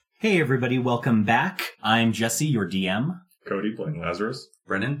Hey everybody, welcome back. I'm Jesse, your DM. Cody playing Lazarus.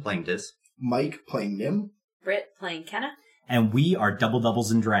 Brennan playing Diz. Mike playing Nim. Britt playing Kenna. And we are Double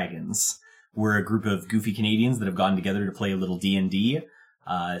Doubles and Dragons. We're a group of goofy Canadians that have gotten together to play a little D&D.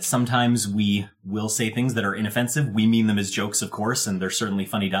 Sometimes we will say things that are inoffensive. We mean them as jokes, of course, and they're certainly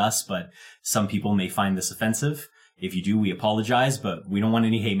funny to us, but some people may find this offensive. If you do, we apologize, but we don't want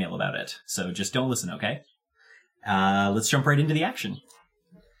any hate mail about it. So just don't listen, okay? Let's jump right into the action.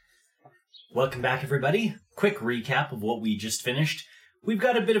 Welcome back, everybody. Quick recap of what we just finished. We've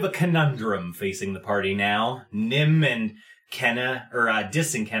got a bit of a conundrum facing the party now. Nim and Kenna, or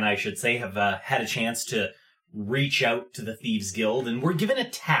Dis and Kenna, I should say, have had a chance to reach out to the Thieves Guild, and were given a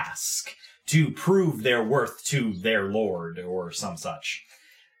task to prove their worth to their lord, or some such.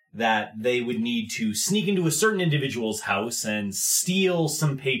 That they would need to sneak into a certain individual's house and steal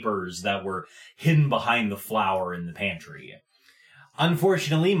some papers that were hidden behind the flour in the pantry.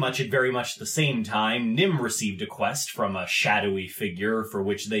 Unfortunately, very much the same time, Nim received a quest from a shadowy figure for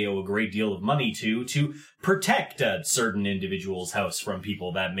which they owe a great deal of money to protect a certain individual's house from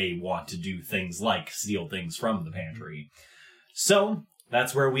people that may want to do things like steal things from the pantry. So,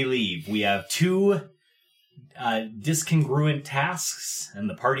 that's where we leave. We have two discongruent tasks, and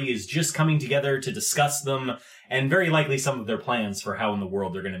the party is just coming together to discuss them, and very likely some of their plans for how in the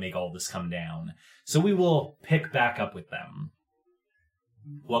world they're going to make all this come down. So we will pick back up with them.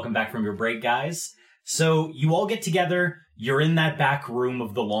 Welcome back from your break, guys. So you all get together. You're in that back room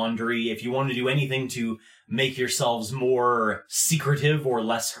of the laundry. If you want to do anything to make yourselves more secretive or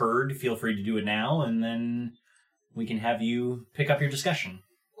less heard, feel free to do it now, and then we can have you pick up your discussion.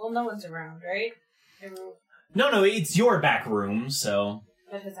 Well, no one's around, right? No, it's your back room, so...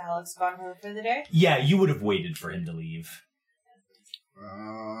 But has Alex gone home for the day? Yeah, you would have waited for him to leave.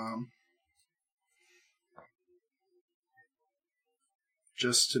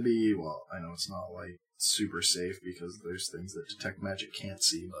 Just to be, well, I know it's not, like, super safe because there's things that Detect Magic can't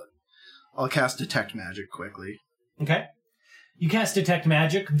see, but I'll cast Detect Magic quickly. Okay. You cast Detect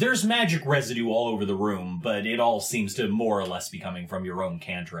Magic. There's magic residue all over the room, but it all seems to more or less be coming from your own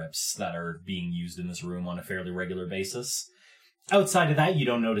cantrips that are being used in this room on a fairly regular basis. Outside of that, you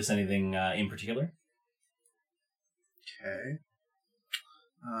don't notice anything in particular. Okay.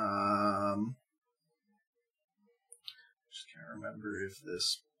 Just can't remember if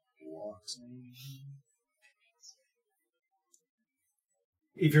this blocks me.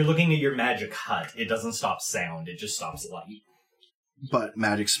 If you're looking at your magic hut, it doesn't stop sound, it just stops light. But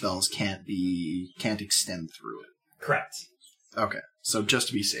magic spells can't extend through it. Correct. Okay, so just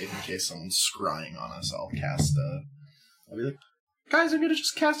to be safe, in case someone's scrying on us, I'll be like, guys, I'm gonna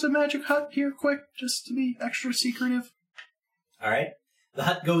just cast a magic hut here quick, just to be extra secretive. Alright. The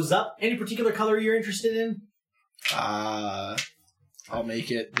hut goes up. Any particular color you're interested in? I'll make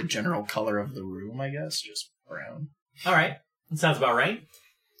it the general color of the room, I guess, just brown. Alright. That sounds about right.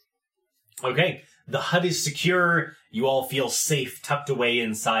 Okay. The hut is secure. You all feel safe, tucked away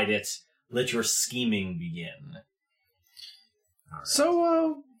inside it. Let your scheming begin. Right.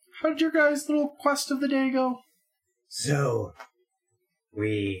 So, how did your guys' little quest of the day go? So,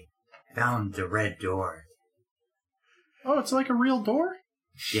 we found the red door. Oh, it's like a real door?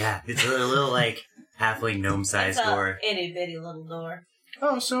 Yeah, it's a little, like, halfling gnome-sized door. Itty-bitty little door.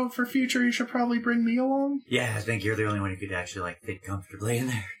 Oh, so for future you should probably bring me along? Yeah, I think you're the only one who could actually, like, fit comfortably in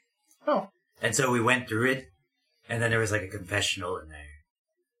there. Oh. And so we went through it, and then there was, like, a confessional in there.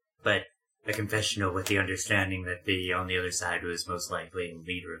 But a confessional with the understanding that on the other side was most likely a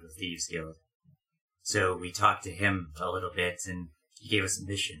leader of the Thieves Guild. So we talked to him a little bit, and he gave us a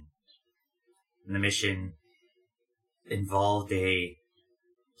mission. And the mission involved a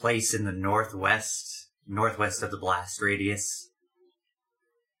place in the northwest of the blast radius,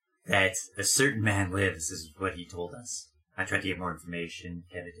 that a certain man lives, is what he told us. I tried to get more information,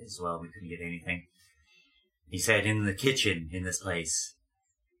 Kevin as well, we couldn't get anything. He said in the kitchen in this place,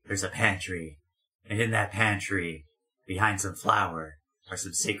 there's a pantry, and in that pantry, behind some flour, are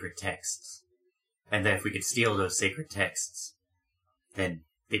some sacred texts. And that if we could steal those sacred texts, then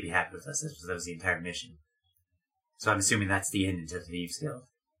they'd be happy with us. That was the entire mission. So I'm assuming that's the end into the Thieves Guild.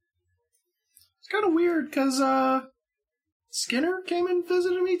 It's kind of weird, because, Skinner came and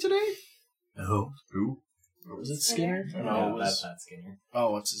visited me today? Oh. Who? Was it Skinner? No, that's not Skinner. Oh,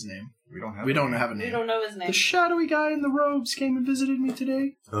 what's his name? We don't have a name. We don't know his name. The shadowy guy in the robes came and visited me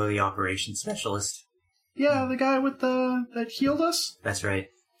today. Oh, the operations specialist. Yeah, the guy with that healed us. That's right.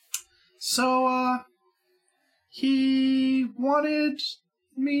 So, he wanted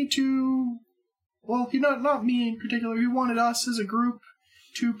me to... Well, not me in particular. He wanted us as a group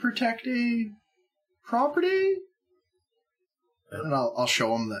to protect a property And I'll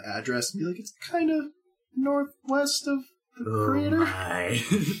show him the address and be like, it's kind of northwest of the crater. My.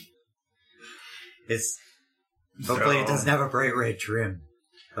 Hopefully it doesn't have a bright red trim.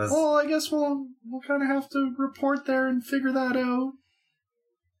 Well, I guess we'll kind of have to report there and figure that out.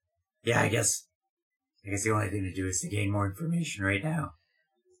 Yeah, I guess the only thing to do is to gain more information right now.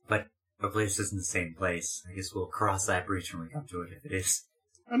 But hopefully this isn't the same place. I guess we'll cross that bridge when we come to it if it is.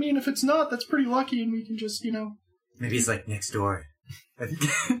 I mean, if it's not, that's pretty lucky and we can just, Maybe it's like next door.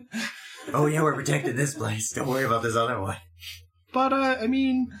 Oh yeah, we're protecting this place. Don't worry about this other one. But, I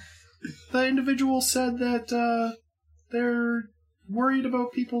mean, the individual said that, they're worried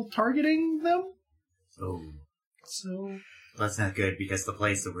about people targeting them. Oh. So... That's not good, because the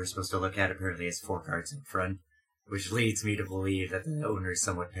place that we're supposed to look at apparently has 4 guards in front, which leads me to believe that the owner is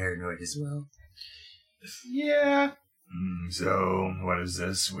somewhat paranoid as well. Yeah. So, what is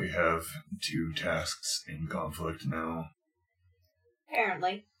this? We have 2 tasks in conflict now.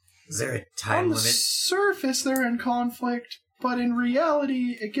 Apparently. Is there a time On the limit? surface, they're in conflict, but in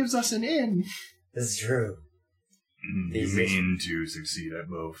reality, it gives us an in. This is true. You mean to succeed at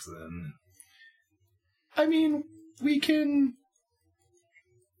both, then? I mean, we can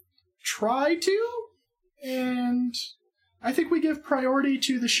try to, and I think we give priority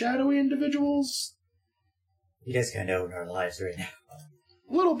to the shadowy individuals. You guys kind of own our lives right now.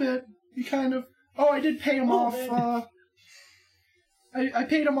 A little bit. We kind of... Oh, I did pay him off, I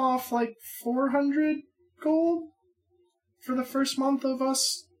paid him off, 400 gold for the first month of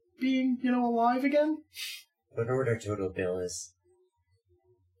us being, alive again. I wonder what our total bill is.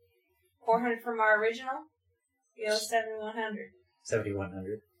 400 from our original? We owe 7,100.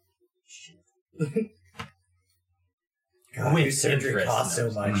 7,100. Shit. God, With your surgery interest. costs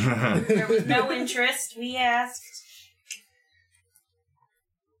so much. There was no interest. We asked,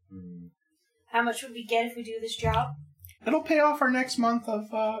 how much would we get if we do this job? It'll pay off our next month of,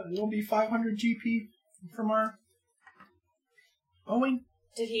 it'll be 500 GP from our owing.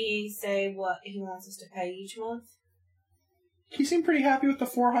 Did he say what he wants us to pay each month? He seemed pretty happy with the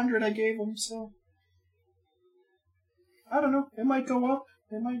 400 I gave him, so... I don't know. It might go up.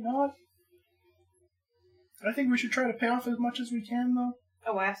 It might not. I think we should try to pay off as much as we can, though.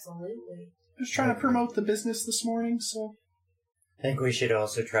 Oh, absolutely. Just trying to promote the business this morning, so... I think we should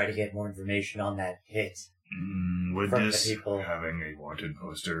also try to get more information on that hit. Would From the this, people. having a wanted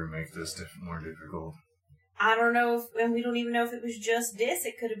poster, make this more difficult? I don't know, and we don't even know if it was just Dis.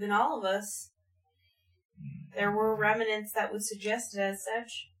 It could have been all of us. There were remnants that would suggest it as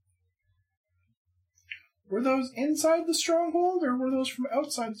such. Were those inside the stronghold, or were those from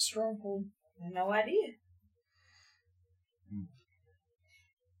outside the stronghold? I have no idea.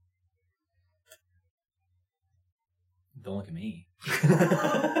 Don't look at me.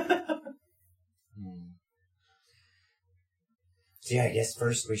 So yeah, I guess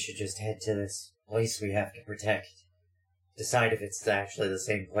first we should just head to this place we have to protect. Decide if it's actually the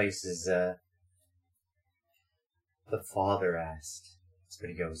same place as, the father asked. That's what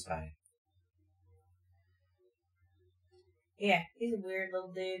he goes by. Yeah, he's a weird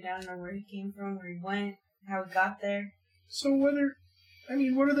little dude. I don't know where he came from, where he went, how he got there. So what are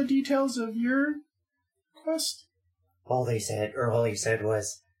the details of your quest? All he said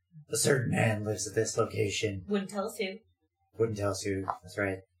was, a certain man lives at this location. Wouldn't tell us who. Wouldn't tell us who, that's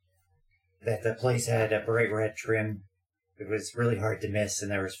right. That the place had a bright red trim. It was really hard to miss, and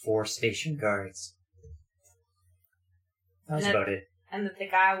there was 4 station guards. That was about it. And that the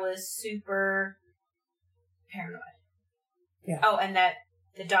guy was super paranoid. Yeah. Oh, and that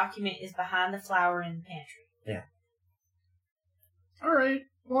the document is behind the flower in the pantry. Yeah. Alright.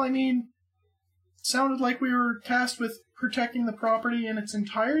 Well, sounded like we were tasked with protecting the property in its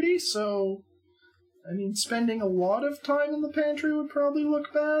entirety, so... spending a lot of time in the pantry would probably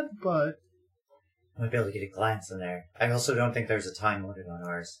look bad, but... I might be able to get a glance in there. I also don't think there's a time limit on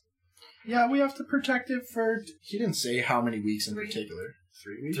ours. Yeah, we have to protect it for... He didn't say how many weeks in 3. particular.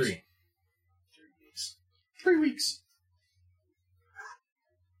 3 weeks? 3. 3 weeks. 3 weeks.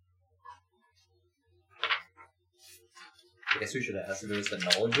 I guess we should ask if it was the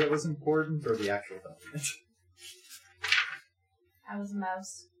knowledge that was important or the actual document. I was a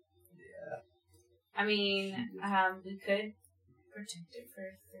mouse. Yeah. We could protect it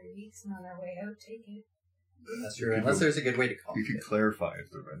for 3 weeks and on our way out take it. That's true, unless there's a good way to We copy could it. clarify if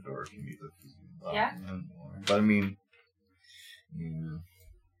the red door can be the... Yeah. But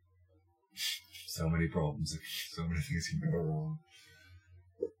so many problems, so many things can go wrong.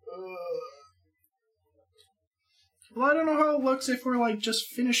 Well, I don't know how it looks if we're, just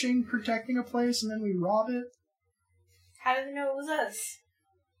finishing protecting a place and then we rob it. How do they know it was us?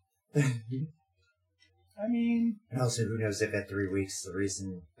 I mean, And also, who knows if at 3 weeks, the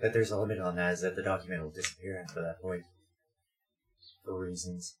reason that there's a limit on that is that the document will disappear after that point. For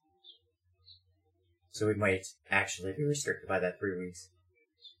reasons. So we might actually be restricted by that 3 weeks.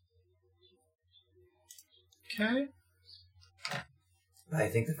 okay. But I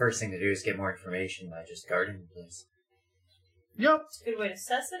think the first thing to do is get more information by just guarding the place. Yep. It's a good way to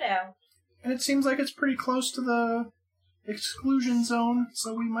suss it out. And it seems like it's pretty close to the exclusion zone,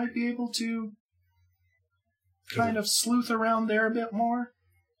 so we might be able to kind of sleuth around there a bit more.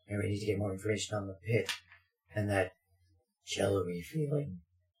 And we need to get more information on the pit. And that jello-y feeling.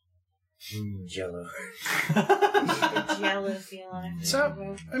 Jello. The jello feeling.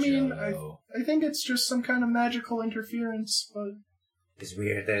 So, I mean, Jello. I think it's just some kind of magical interference, but It's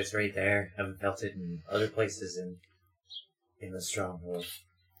weird that it's right there. I haven't felt it in other places in the stronghold.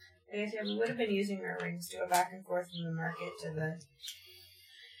 I guess, yeah, we would have been using our rings to go back and forth from the market to the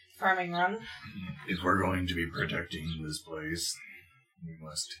farming run. If we're going to be protecting this place, we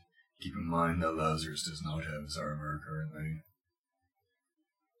must keep in mind that Lazarus does not have his armor currently.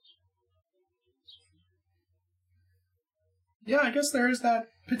 yeah, I guess there is that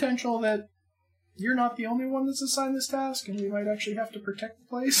potential that you're not the only one that's assigned this task, and we might actually have to protect the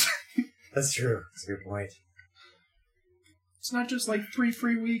place. That's true. That's a good point. It's not just like 3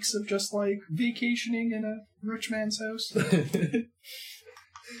 free weeks of just like vacationing in a rich man's house.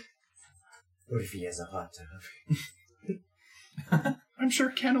 What if he has a hot tub? I'm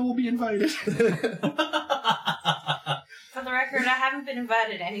sure Kenna will be invited. For the record, I haven't been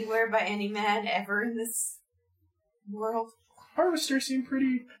invited anywhere by any man ever in this world. Harvester seemed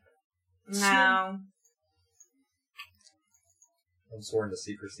pretty. No. I'm sworn to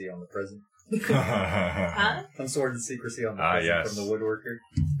secrecy on the present. Huh? I'm sworn to secrecy on the Ah, present yes. from the woodworker.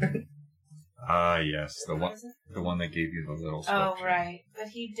 Ah, yes, the What one, was it? the one that gave you the little Oh, sculpture. right. But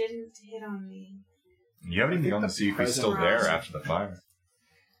he didn't hit on me. You haven't even gone to see if he's still there after the fire.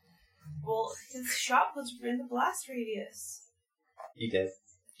 Well, his shop was in the blast radius. He did.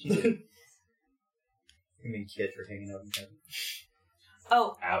 You mean kid for hanging out in heaven?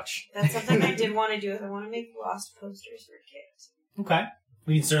 Oh, Ouch. that's something I did want to do. Is I want to make lost posters for kids. Okay.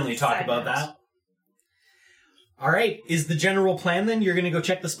 We can certainly talk Side about note. that. All right. Is the general plan then? You're going to go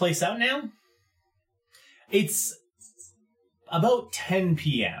check this place out now? It's about 10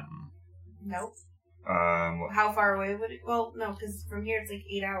 p.m. Nope. What- How far away would it? Well, no, because from here it's like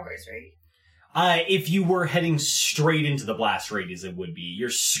 8 hours, right? If you were heading straight into the blast radius, it would be. You're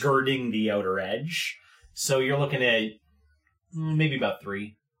skirting the outer edge. So you're looking at maybe about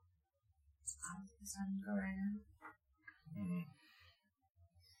 3. So I'm gonna go right now.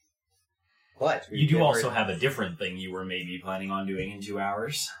 But You do also have a different thing you were maybe planning on doing in 2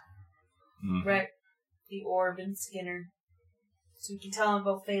 hours. Mhm. Right. The orb and Skinner. So we can tell them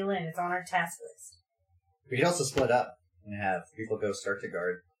about Phelan. It's on our task list. We could also split up and have people go start to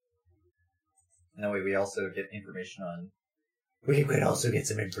guard. And that way we also get information on... We could also get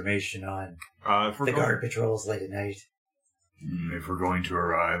some information on If we're the going, guard patrols late at night. if we're going to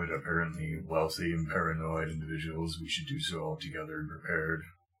arrive at apparently wealthy and paranoid individuals, we should do so all together and prepared.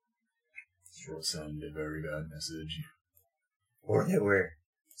 It will send a very bad message. Or that we're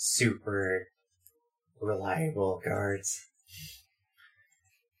super reliable guards.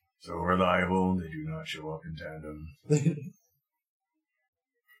 So reliable, they do not show up in tandem.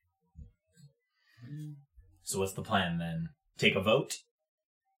 So what's the plan then? Take a vote?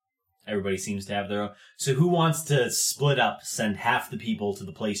 Everybody seems to have their own. So who wants to split up, send half the people to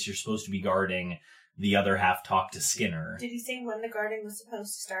the place you're supposed to be guarding, the other half talk to Skinner? Did he say when the guarding was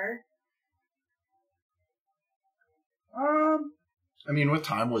supposed to start? I mean, what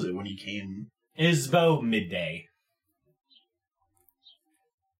time was it when he came? It was about midday.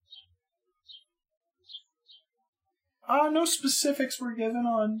 No specifics were given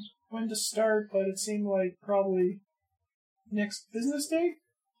on when to start, but it seemed like probably next business day.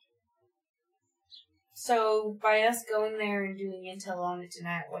 So by us going there and doing intel on it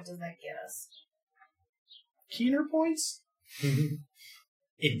tonight, what does that get us? Keener points?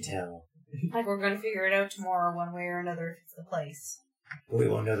 Intel. Like we're going to figure it out tomorrow one way or another if it's the place. We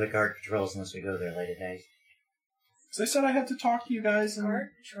won't know the guard patrols unless we go there late at night. So I said I had to talk to you guys, and Guard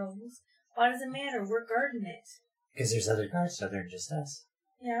patrols? Why does it matter? We're guarding it. Because there's other guards other than just us.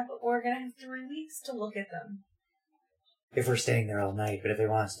 Yeah, but we're going to have 3 weeks to look at them. If we're staying there all night, but if they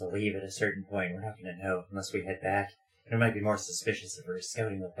want us to leave at a certain point, we're not going to know unless we head back. And it might be more suspicious if we're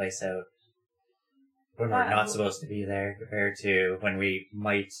scouting the place out when we're not supposed to be there compared to when we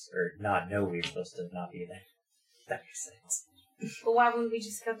might or not know we're supposed to not be there. That makes sense. But why wouldn't we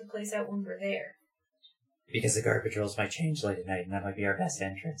just scout the place out when we're there? Because the guard patrols might change late at night, and that might be our best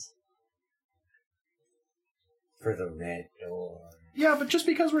entrance. for the red door. Yeah, but just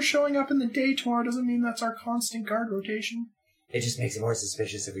because we're showing up in the day tomorrow doesn't mean that's our constant guard rotation. It just makes it more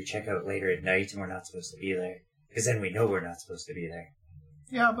suspicious if we check out later at night and we're not supposed to be there. Because then we know we're not supposed to be there.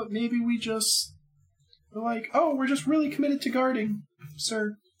 Yeah, but maybe we just... We're like, oh, we're just really committed to guarding,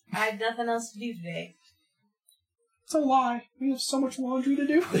 sir. I had nothing else to do today. It's a lie. We have so much laundry to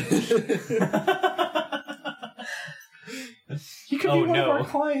do. He could be one of our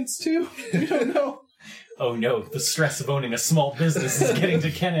clients, too. We don't know. Oh no, the stress of owning a small business is getting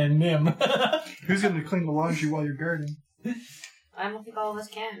to Kenna and Nim. Who's going to clean the laundry while you're guarding? I don't think all of us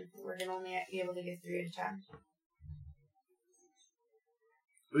can. We're going to only be able to get 3 at a time.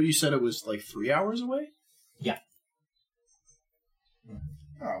 But you said it was like 3 hours away? Yeah.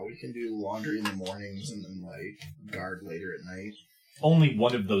 Oh, we can do laundry in the mornings and then, like, guard later at night. Only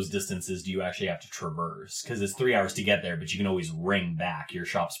one of those distances do you actually have to traverse, because it's 3 hours to get there, but you can always ring back. Your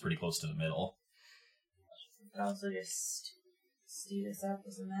shop's pretty close to the middle. We could also just speed us up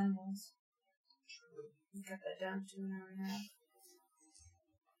with some animals. And cut that down to 1 hour and a half.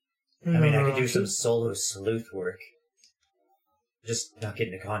 I mean, I could do some solo sleuth work. Just not get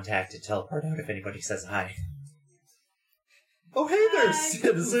into contact to teleport out if anybody says hi. Oh, hey there, Hi.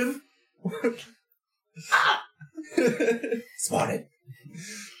 citizen! Spotted.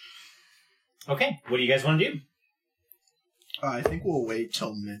 Okay, what do you guys want to do? I think we'll wait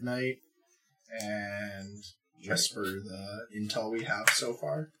till midnight and whisper the intel we have so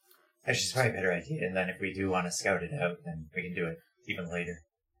far. Actually, it's probably a better idea, and then if we do want to scout it out, then we can do it even later.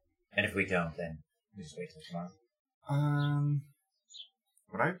 And if we don't, then we just wait till tomorrow.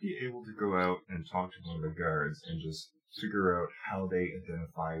 Would I be able to go out and talk to one of the guards and just figure out how they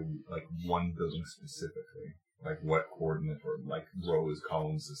identify, like, one building specifically? Like, what coordinate or, like, rows,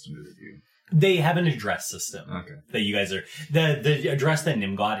 column system do they do? They have an address system. Okay. That you guys are... The address that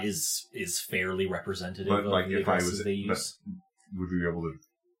Nim got is fairly representative But, like, of the if I addresses was... they use. Would we be able to...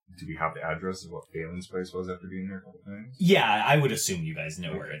 Do we have the address of what Phelan's place was after being there a couple times? Yeah, I would assume you guys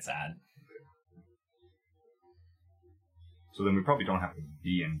know where it's at. So then we probably don't have to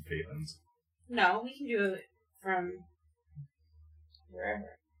be in Phelan's. No, we can do it from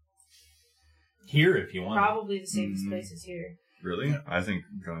wherever. Here, if you want. Probably the safest place is here. Really? Yeah. I think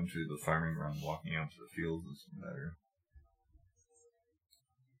going to the firing ground, walking out to the fields is better.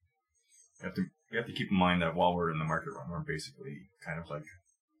 You have to keep in mind that while we're in the market run, we're basically kind of like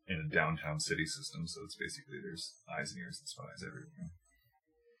in a downtown city system, so it's basically there's eyes and ears and spies everywhere.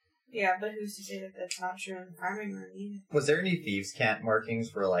 Yeah, but who's to say that that's not true in the farming room either? Was there any thieves' cant markings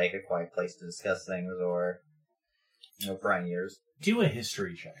for, like, a quiet place to discuss things or, prying ears? Do a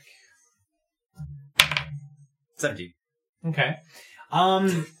history check. 17. Okay.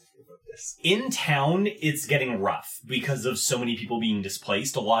 In town, it's getting rough because of so many people being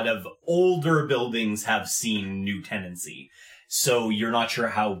displaced. A lot of older buildings have seen new tenancy. So you're not sure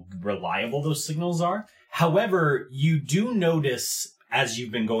how reliable those signals are. However, you do notice, as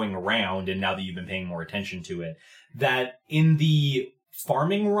you've been going around, and now that you've been paying more attention to it, that in the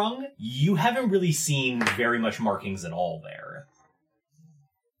farming rung, you haven't really seen very much markings at all there.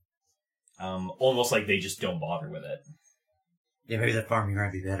 Almost like they just don't bother with it. Yeah, maybe the farming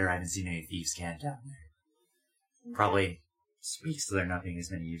might be better. I haven't seen any thieves' cant down there. Probably speaks to there not being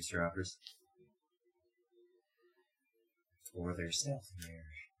as many eavesdroppers. Or they're stealthy there.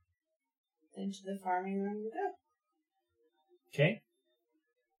 Into the farming room we go. Okay.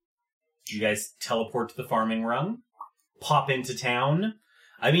 You guys teleport to the farming rung, pop into town.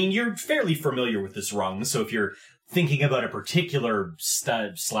 I mean, you're fairly familiar with this rung, so if you're thinking about a particular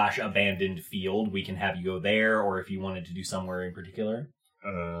slash abandoned field, we can have you go there, or if you wanted to do somewhere in particular.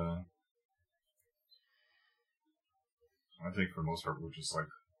 I think for the most part we'll just like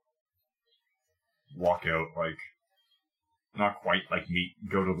walk out, like not quite like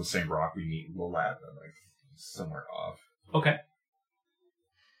go to the same rock we meet Lolat, but like somewhere off. Okay.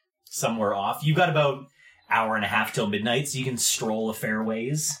 Somewhere off. You got about hour and a half till midnight, so you can stroll a fair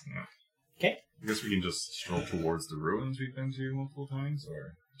ways. Yeah. Okay. I guess we can just stroll towards the ruins we've been to multiple times,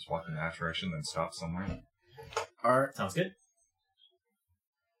 or just walk in that direction, then stop somewhere. Sounds good.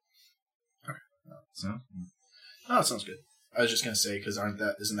 So, Oh, that sounds good. I was just gonna say, because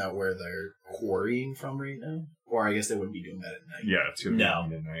isn't that where they're quarrying from right now? Or I guess they wouldn't be doing that at night. yeah, it's gonna No.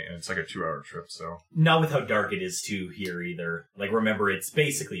 be midnight, and it's like a 2-hour trip. So, Not with how dark it is, too, here, either. Like, remember, it's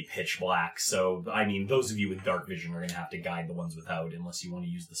basically pitch black, so, I mean, those of you with dark vision are going to have to guide the ones without, unless you want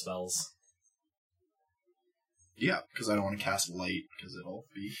to use the spells. Yeah, because I don't want to cast light, because it'll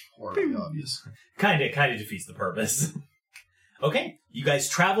be horribly obvious. Kind of defeats the purpose. Okay, you guys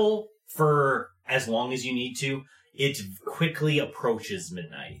travel for as long as you need to. It quickly approaches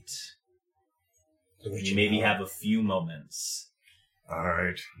midnight. You maybe have a few moments.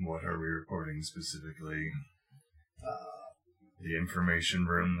 Alright, what are we reporting specifically? The information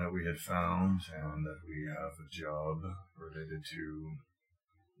room that we had found, and that we have a job related to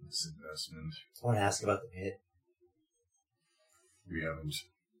this investment. I want to ask about the pit. We haven't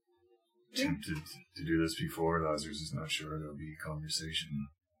attempted to do this before. Lazarus is not sure there'll be conversation.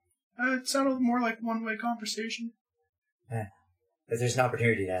 It sounded more like one-way conversation. If there's an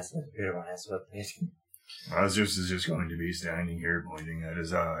opportunity to ask about the pit, I want to ask about the pit. Lazarus is just going to be standing here pointing at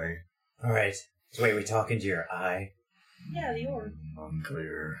his eye. Alright. So wait, we talking to your eye? Yeah, the orb.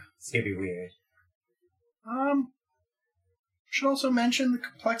 Unclear. It's gonna be weird. Should also mention the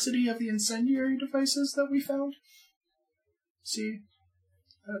complexity of the incendiary devices that we found. See?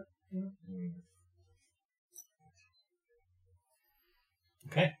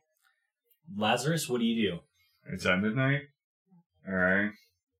 Okay. Lazarus, what do you do? It's at midnight? Alright.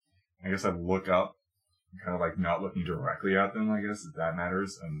 I guess I'd look up, kind of like not looking directly at them, I guess, if that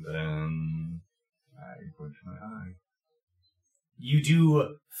matters, and then I point to my eye. You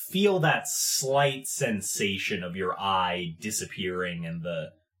do feel that slight sensation of your eye disappearing and the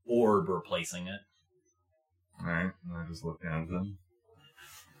orb replacing it. Alright, and I just look down at them.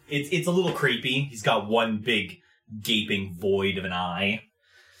 It's a little creepy. He's got one big gaping void of an eye.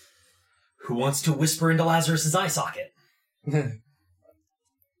 Who wants to whisper into Lazarus's eye socket? We're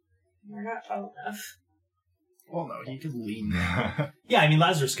not tall enough. Well, no, he could lean. Yeah, I mean,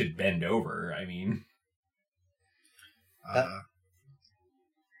 Lazarus could bend over. I mean,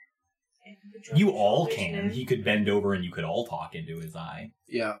 you all can. He could bend over and you could all talk into his eye.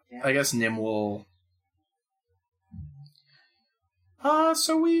 Yeah, I guess Nim will...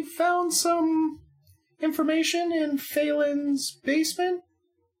 So we found some information in Phelan's basement,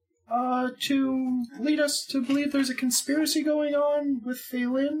 to lead us to believe there's a conspiracy going on with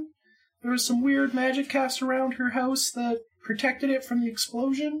Phelan. There was some weird magic cast around her house that protected it from the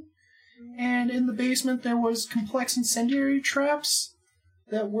explosion. And in the basement there was complex incendiary traps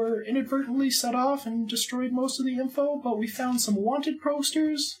that were inadvertently set off and destroyed most of the info, but we found some wanted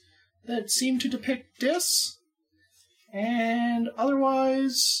posters that seemed to depict Dis. And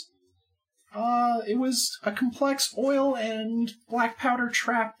otherwise, it was a complex oil and black powder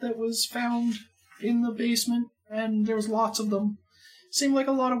trap that was found in the basement, and there was lots of them. Seemed like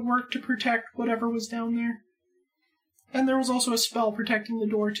a lot of work to protect whatever was down there. And there was also a spell protecting the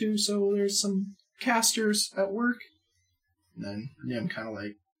door too, so there's some casters at work. And then Nim kind of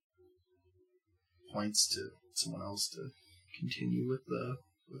like points to someone else to continue with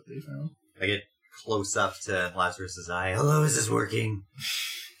what they found. I get close up to Lazarus's eye. Hello, is this working?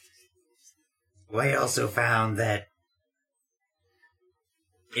 We also found that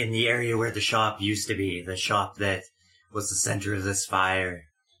in the area where the shop used to be, the shop that was the center of this fire,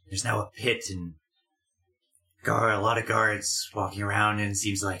 there's now a pit and a lot of guards walking around, and it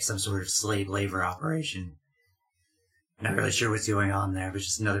seems like some sort of slave labor operation. Not really sure what's going on there, but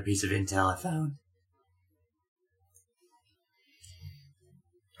just another piece of intel I found.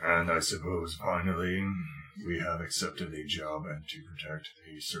 And I suppose, finally, we have accepted a job and to protect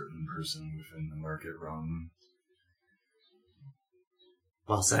a certain person within the market run.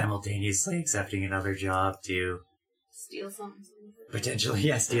 While simultaneously accepting another job to Steal something.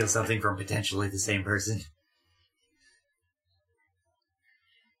 potentially, steal something from potentially the same person.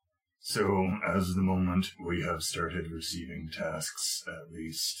 So, as of the moment, we have started receiving tasks, at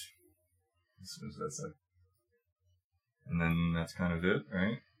least. I suppose that's it. And then that's kind of it,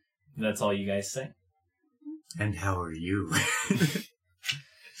 right? That's all you guys say. And how are you?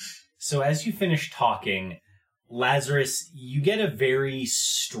 So as you finish talking, Lazarus, you get a very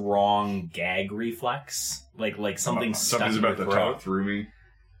strong gag reflex, like something stuck Something's in your about to throat. talk through me.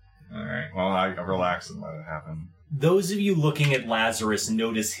 Alright, well, I relax and let it happen. Those of you looking at Lazarus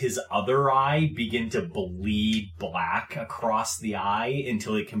notice his other eye begin to bleed black across the eye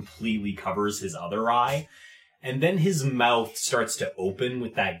until it completely covers his other eye. And then his mouth starts to open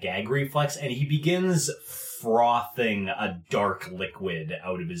with that gag reflex, and he begins frothing a dark liquid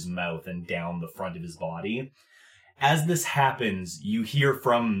out of his mouth and down the front of his body. As this happens, you hear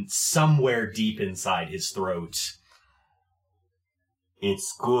from somewhere deep inside his throat,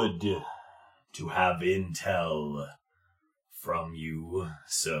 "It's good to have intel from you,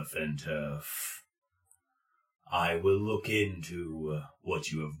 Sir Fenturf. I will look into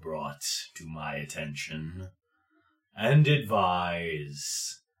what you have brought to my attention and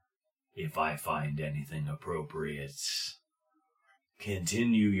advise if I find anything appropriate.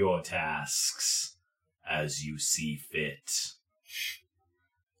 Continue your tasks as you see fit."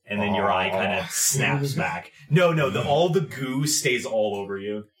 And then your eye kind of snaps back. No, all the goo stays all over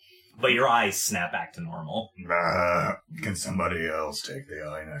you. but your eyes snap back to normal. Can somebody else take the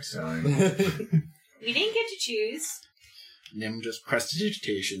eye next time? We didn't get to choose. Nim just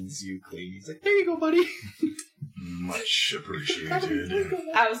prestidigitations you clean. He's like, there you go, buddy. Much appreciated.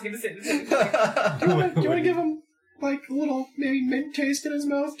 I was going to say the same thing. Do you want to give him, like, a little, maybe mint taste in his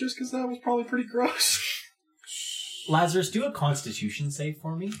mouth, just because that was probably pretty gross? Lazarus, do a Constitution save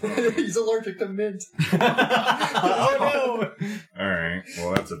for me. He's allergic to mint. Oh no! Alright,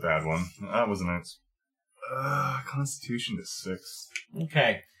 well that's a bad one. That wasn't it. Constitution is 6.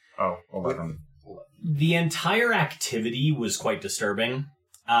 Okay. Oh, 11. The entire activity was quite disturbing.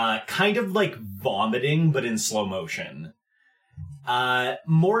 Kind of like vomiting, but in slow motion.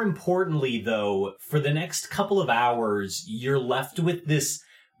 More importantly, though, for the next couple of hours, you're left with this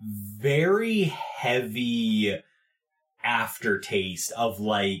very heavy aftertaste of,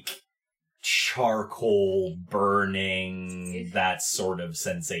 like, charcoal burning, that sort of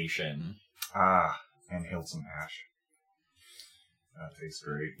sensation. Inhaled some ash. That tastes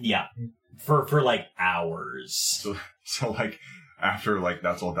great. Yeah. For like, hours. So like, after, like,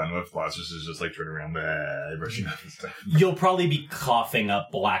 that's all done with, Lazarus is just, like, turning around, brushing up his stuff. You'll probably be coughing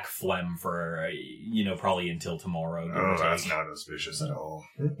up black phlegm for, probably until tomorrow. Oh, that's not auspicious at all.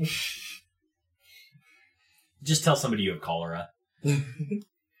 Just tell somebody you have cholera.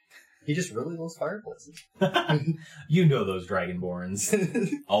 He just really loves fireplaces. You know those Dragonborns.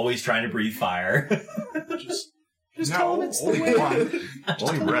 Always trying to breathe fire. Just tell him it's the way.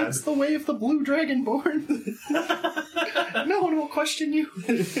 Only red. It's the way of the blue dragonborn. No one will question you.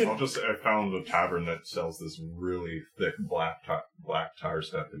 I found a tavern that sells this really thick black tar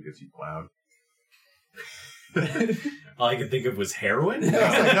stuff that gets you plowed. All I could think of was heroin.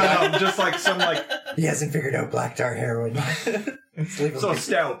 No, just like some like He hasn't figured out black tar heroin. so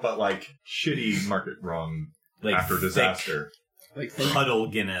stout, but like shitty market run Like after disaster. Like Huddle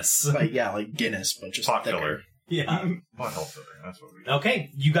Guinness. like Guinness, but just Pot thicker. filler. Yeah. Pot health filler. That's what we do. Okay,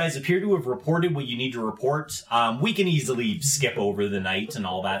 you guys appear to have reported what you need to report. We can easily skip over the night and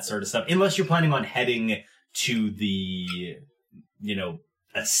all that sort of stuff, unless you're planning on heading to the,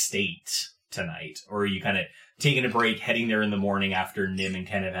 estate tonight, or are you kind of taking a break, heading there in the morning after Nim and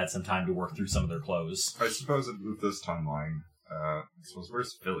Ken have had some time to work through some of their clothes. I suppose with this timeline,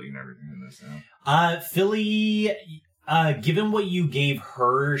 where's Philly and everything in this now? Philly, given what you gave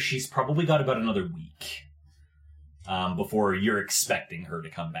her, she's probably got about another week before you're expecting her to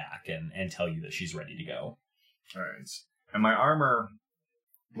come back and tell you that she's ready to go. Alright. And my armor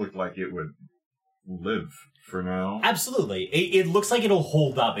looked like it would live for now. Absolutely. It looks like it'll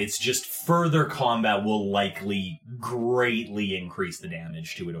hold up. It's just further combat will likely greatly increase the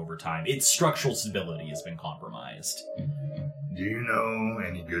damage to it over time. Its structural stability has been compromised. Do you know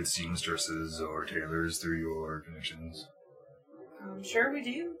any good seamstresses or tailors through your connections? I'm sure we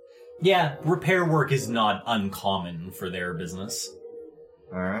do. Yeah, repair work is not uncommon for their business.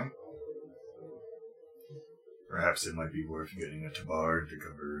 Alright. Perhaps it might be worth getting a tabard to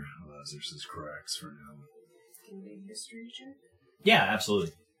cover Lazarus' cracks for now. Can we history check? Yeah,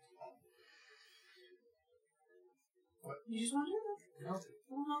 absolutely. What? You just want to do that?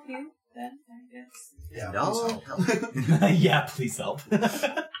 We'll help you then, I guess. Yeah, No. please help. Yeah, please help.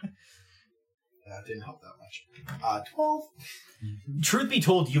 That didn't help that much. 12. Truth be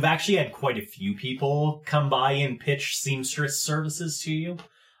told, you've actually had quite a few people come by and pitch seamstress services to you.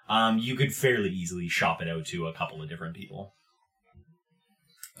 You could fairly easily shop it out to a couple of different people.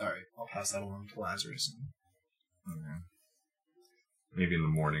 Alright, I'll pass that along to Lazarus. Okay. Maybe in the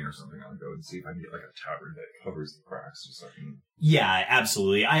morning or something I'll go and see if I can get like a tabard that covers the cracks just so I can... Yeah,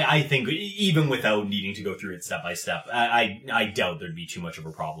 absolutely. I think even without needing to go through it step by step, I doubt there'd be too much of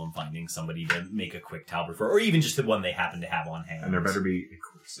a problem finding somebody to make a quick tabard for, or even just the one they happen to have on hand. And there better be a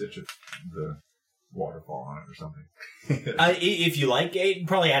quick stitch of the waterfall on it or something. If you like, it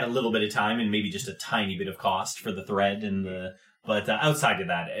probably add a little bit of time and maybe just a tiny bit of cost for the thread and the... But outside of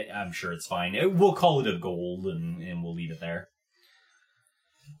that, I'm sure it's fine. We'll call it a gold and we'll leave it there.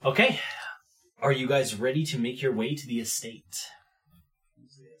 Okay. Are you guys ready to make your way to the estate?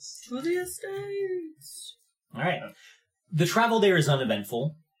 To the estate. All right. The travel there is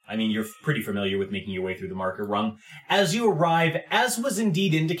uneventful. I mean, you're pretty familiar with making your way through the market rung. As you arrive, as was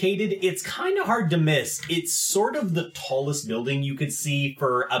indeed indicated, it's kind of hard to miss. It's sort of the tallest building you could see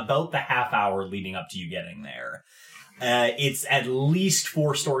for about the half hour leading up to you getting there. It's at least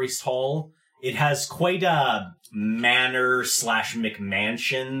 4 stories tall. It has quite a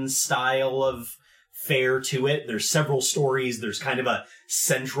manor/McMansion style of fare to it. There's several stories. There's kind of a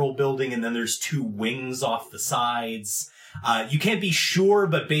central building, and then there's 2 wings off the sides. You can't be sure,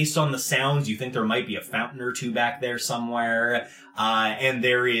 but based on the sounds, you think there might be a fountain or two back there somewhere. And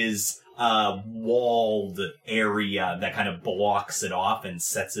there is a walled area that kind of blocks it off and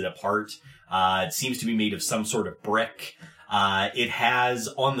sets it apart. It seems to be made of some sort of brick. It has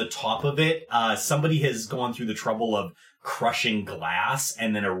on the top of it, somebody has gone through the trouble of crushing glass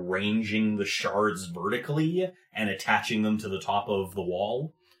and then arranging the shards vertically and attaching them to the top of the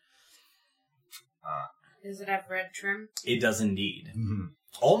wall. Does it have red trim? It does indeed. Mm-hmm.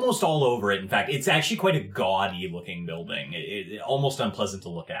 Almost all over it. In fact, it's actually quite a gaudy looking building. It almost unpleasant to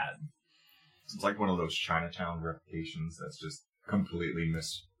look at. It's like one of those Chinatown reputations that's just completely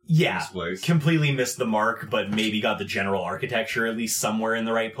Yeah, misplaced. completely missed the mark, but maybe got the general architecture at least somewhere in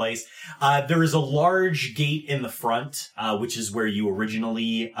the right place. There is a large gate in the front, which is where you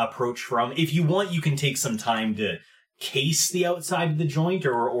originally approach from. If you want, you can take some time to case the outside of the joint,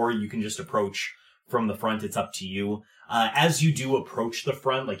 or you can just approach from the front. It's up to you. As you do approach the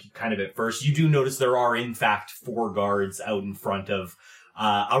front, like kind of at first, you do notice there are in fact 4 guards out in front of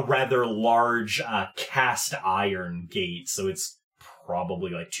a rather large cast iron gate, so it's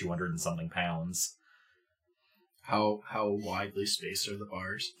probably like 200 and something pounds. How widely spaced are the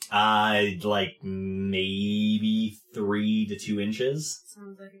bars? Like maybe 3 to 2 inches.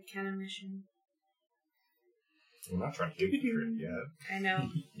 Sounds like a Kenna mission. I'm not trying to infiltrate yet. I know.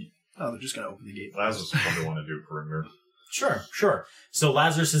 Oh, they're just gonna open the gate. Lazarus will probably want to do perimeter. Sure. So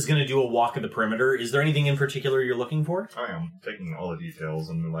Lazarus is going to do a walk of the perimeter. Is there anything in particular you're looking for? I am taking all the details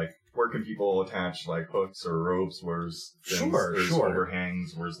and like where can people attach like hooks or ropes? Where's things? There's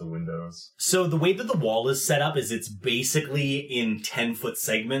overhangs? Where's the windows? So the way that the wall is set up is it's basically in 10-foot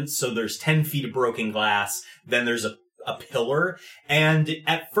segments. So there's 10 feet of broken glass. Then there's a pillar. And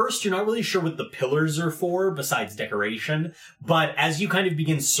at first, you're not really sure what the pillars are for besides decoration. But as you kind of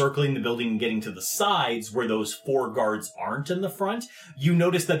begin circling the building and getting to the sides where those 4 guards aren't in the front, you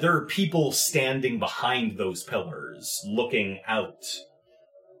notice that there are people standing behind those pillars looking out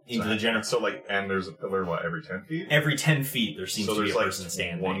into the general. So like, and there's a pillar, every 10 feet? Every 10 feet, there seems to be a like person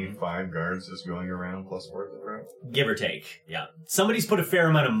standing. 1-5 guards just going around plus 4 at the front? Give or take, yeah. Somebody's put a fair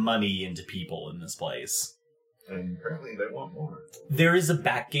amount of money into people in this place. And apparently they want more. There is a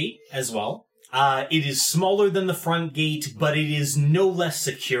back gate as well. It is smaller than the front gate, but it is no less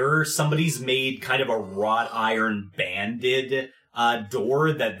secure. Somebody's made kind of a wrought iron banded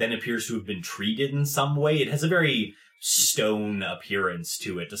door that then appears to have been treated in some way. It has a very stone appearance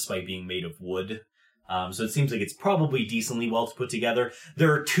to it, despite being made of wood. So it seems like it's probably decently well put together.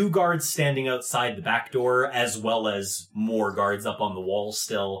 There are 2 guards standing outside the back door, as well as more guards up on the wall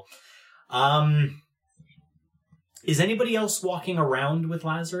still. Is anybody else walking around with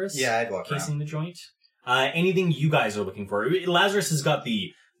Lazarus? Yeah, I'd walk casing around. the joint? Anything you guys are looking for? Lazarus has got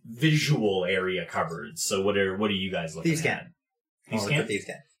the visual area covered, so what are you guys looking Thieves' at? Cant. Thieves' Oh, Cant? Thieves'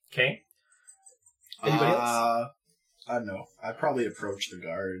 Cant. Okay. Anybody else? I don't know. I'd probably approach the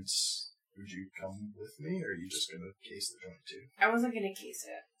guards. Would you come with me, or are you just gonna case the joint too? I wasn't going to case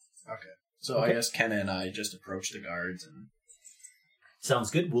it. Okay. So Okay. I guess Kenna and I just approach the guards and...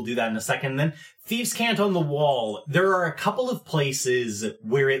 Sounds good. We'll do that in a second then. Thieves' Cant on the wall. There are a couple of places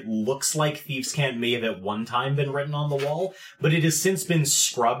where it looks like Thieves' Cant may have at one time been written on the wall, but it has since been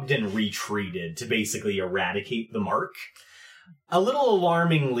scrubbed and retreated to basically eradicate the mark. A little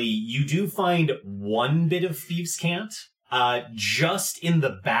alarmingly, you do find one bit of Thieves' Cant, just in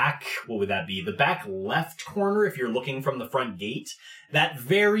the back, what would that be? The back left corner if you're looking from the front gate. That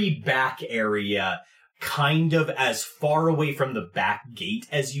very back area, kind of as far away from the back gate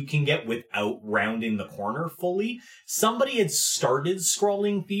as you can get without rounding the corner fully. Somebody had started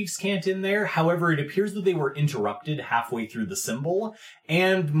scrawling Thieves' Cant in there. However, it appears that they were interrupted halfway through the symbol.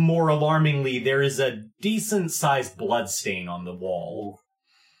 And more alarmingly, there is a decent-sized bloodstain on the wall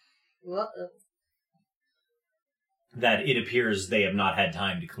that it appears they have not had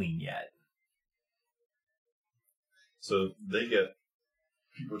time to clean yet. So they get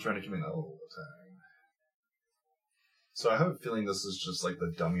people trying to come in all the time. So I have a feeling this is just like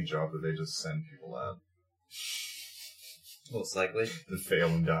the dummy job that they just send people at. Most likely. To fail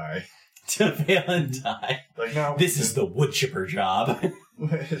and die. To fail and die. Like, no. This is the wood chipper job.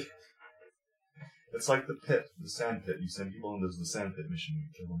 It's like the pit, the sand pit. You send people in, there's the sand pit mission, you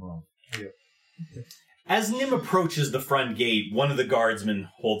kill them off. Yep. As Nim approaches the front gate, one of the guardsmen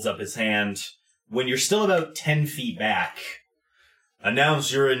holds up his hand. When you're still about 10 feet back,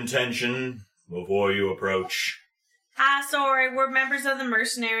 announce your intention before you approach. Ah, sorry, we're members of the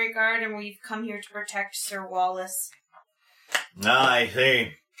Mercenary Guard and we've come here to protect Sir Wallace. Ah, I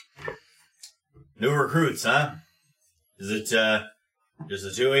see. New recruits, huh? Is it, just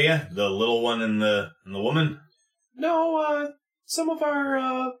the 2 of you? The little one and the woman? No, some of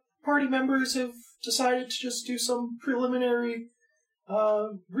our party members have decided to just do some preliminary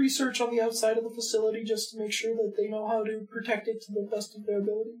research on the outside of the facility just to make sure that they know how to protect it to the best of their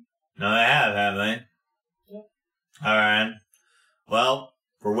ability. No, they have they? Yeah. Alright. Well,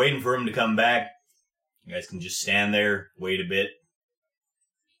 if we're waiting for him to come back, you guys can just stand there, wait a bit.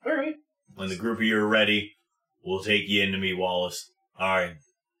 Alright. When the group of you are ready, we'll take you in to meet Wallace. Alright.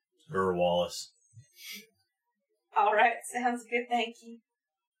 Sir Wallace. All right, sounds good. Thank you.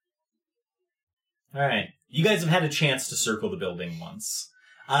 Alright. You guys have had a chance to circle the building once.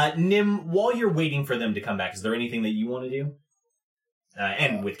 Nim, while you're waiting for them to come back, is there anything that you want to do?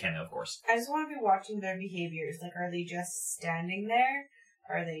 And with Kenna, of course. I just want to be watching their behaviors. Like, are they just standing there?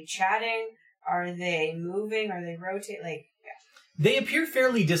 Are they chatting? Are they moving? Are they rotating? Like, yeah. They appear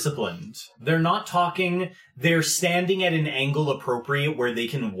fairly disciplined. They're not talking. They're standing at an angle appropriate where they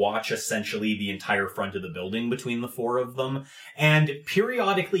can watch essentially the entire front of the building between the four of them. And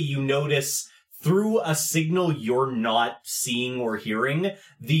periodically you notice, through a signal you're not seeing or hearing,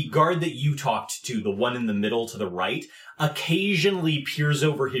 the guard that you talked to, the one in the middle to the right, occasionally peers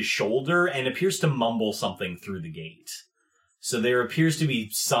over his shoulder and appears to mumble something through the gate. So there appears to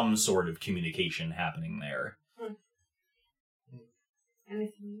be some sort of communication happening there.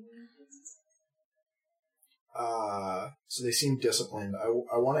 Anything? So they seem disciplined.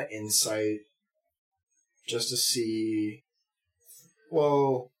 I want to insight just to see,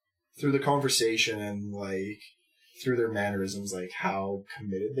 well, through the conversation and, like, through their mannerisms, like, how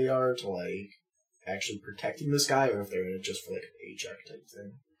committed they are to, like, actually protecting this guy, or if they're in it just for, like, a paycheck type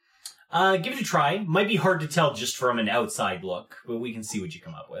thing. Give it a try. Might be hard to tell just from an outside look, but we can see what you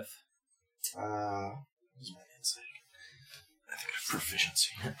come up with. What's my insight? I think I have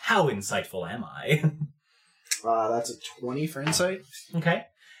proficiency. How insightful am I? That's a 20 for insight. Okay.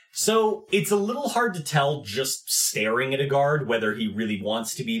 So it's a little hard to tell just staring at a guard whether he really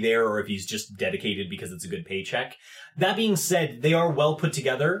wants to be there or if he's just dedicated because it's a good paycheck. That being said, they are well put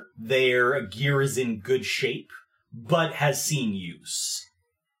together. Their gear is in good shape, but has seen use.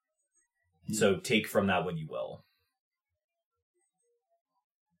 So take from that what you will.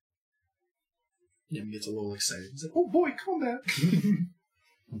 Nim gets a little excited. He's like, "Oh boy, combat!"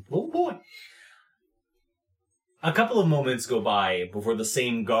 Oh boy. A couple of moments go by before the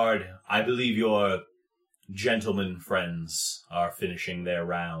same guard, I believe your gentlemen friends, are finishing their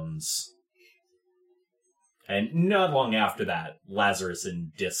rounds. And not long after that, Lazarus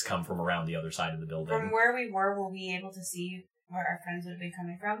and Dis come from around the other side of the building. From where we were we able to see where our friends would have been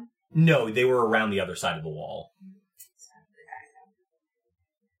coming from? No, they were around the other side of the wall.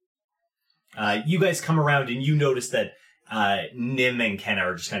 You guys come around and you notice that Nim and Kenna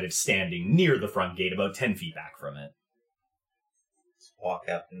are just kind of standing near the front gate, about 10 feet back from it. Walk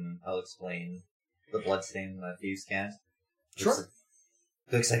up and I'll explain the bloodstain that thieves can. Sure.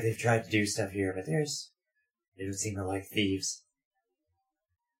 Looks like they've tried to do stuff here, but they don't seem to like thieves.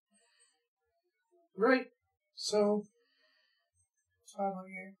 Right. So, That's why we're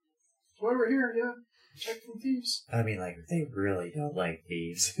here. that's why we're here, yeah. Check from thieves. I mean, like, they really don't like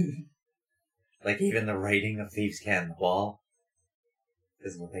thieves. Like, even the writing of thieves' can on the wall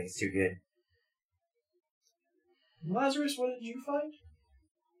doesn't look like it's too good. Lazarus, what did you find?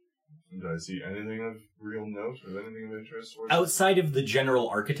 Did I see anything of real note or anything of interest? Outside of the general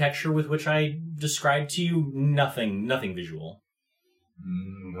architecture with which I described to you, nothing visual.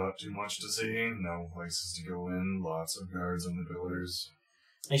 Not too much to see. No places to go in. Lots of guards on the pillars.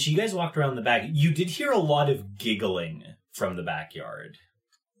 As you guys walked around the back, you did hear a lot of giggling from the backyard.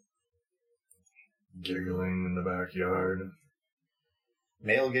 Giggling in the backyard.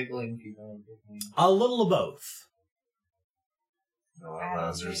 Male giggling, female giggling. A little of both. No,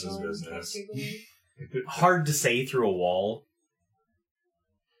 Lazarus' business. Hard to say through a wall.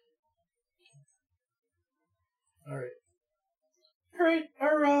 Alright,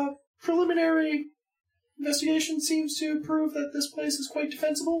 our preliminary investigation seems to prove that this place is quite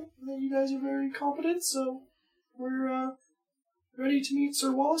defensible, and that you guys are very competent, so we're ready to meet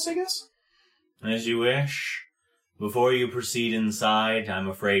Sir Wallace, I guess? As you wish. Before you proceed inside, I'm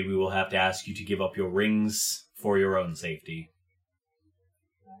afraid we will have to ask you to give up your rings for your own safety.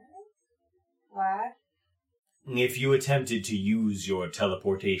 What? If you attempted to use your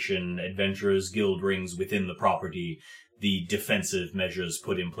teleportation Adventurers Guild rings within the property, the defensive measures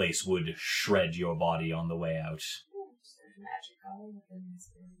put in place would shred your body on the way out. There's magic all within this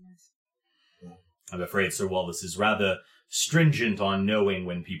business. I'm afraid Sir Wallace is rather stringent on knowing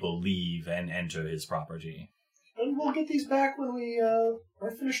when people leave and enter his property. And we'll get these back when we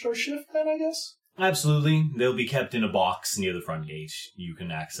are finished our shift then, I guess? Absolutely. They'll be kept in a box near the front gate. You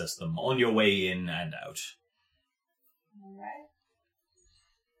can access them on your way in and out. Alright.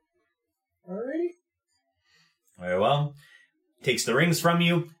 Alrighty. Very well. Takes the rings from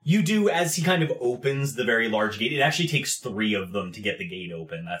you. You do, as he kind of opens the very large gate. It actually takes 3 of them to get the gate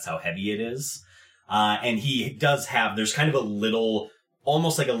open. That's how heavy it is. And he does have, there's kind of a little,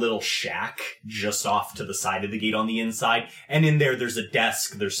 almost like a little shack just off to the side of the gate on the inside. And in there's a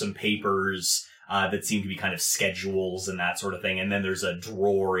desk, there's some papers that seem to be kind of schedules and that sort of thing. And then there's a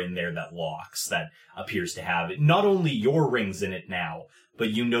drawer in there that locks that appears to have not only your rings in it now, but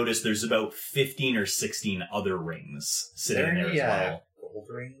you notice there's about 15 or 16 other rings sitting in there as well. Gold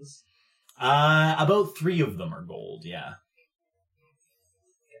rings? About 3 of them are gold, yeah.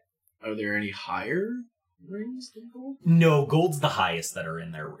 Are there any higher rings than gold? No, gold's the highest that are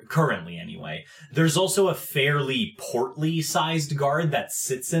in there, currently anyway. There's also a fairly portly sized guard that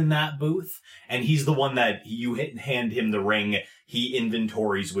sits in that booth, and he's the one that you hand him the ring, he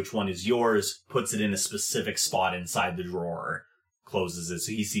inventories which one is yours, puts it in a specific spot inside the drawer, closes it,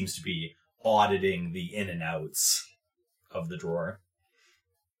 so he seems to be auditing the in and outs of the drawer.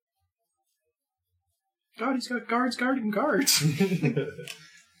 God, he's got guards guarding guards.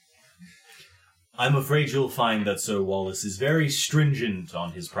 I'm afraid you'll find that Sir Wallace is very stringent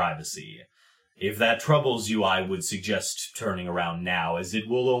on his privacy. If that troubles you, I would suggest turning around now, as it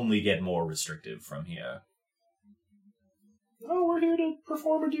will only get more restrictive from here. Oh, we're here to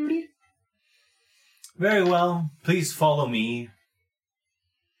perform a duty. Very well. Please follow me.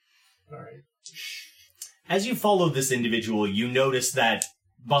 Alright. As you follow this individual, you notice that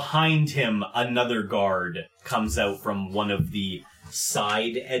behind him, another guard comes out from one of the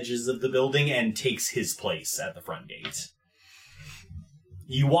side edges of the building and takes his place at the front gate.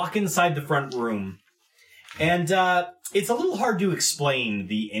 You walk inside the front room, and it's a little hard to explain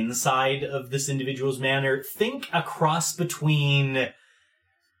the inside of this individual's manner. Think a cross between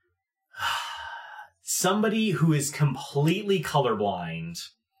somebody who is completely colorblind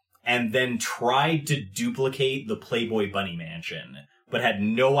and then tried to duplicate the Playboy Bunny Mansion, but had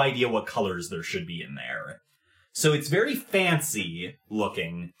no idea what colors there should be in there. So it's very fancy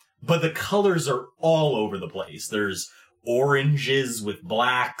looking, but the colors are all over the place. There's oranges with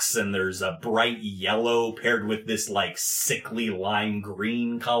blacks, and there's a bright yellow paired with this like sickly lime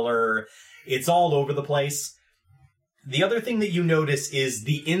green color. It's all over the place. The other thing that you notice is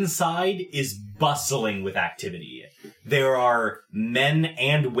the inside is bustling with activity. There are men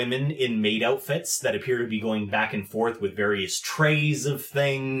and women in maid outfits that appear to be going back and forth with various trays of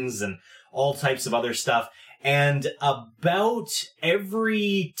things and all types of other stuff. And about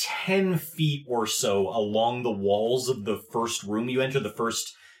every 10 feet or so along the walls of the first room you enter, the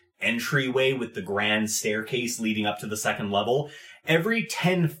first entryway with the grand staircase leading up to the second level, every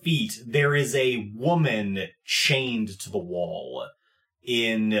 10 feet there is a woman chained to the wall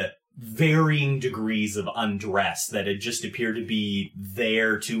in varying degrees of undress that had just appeared to be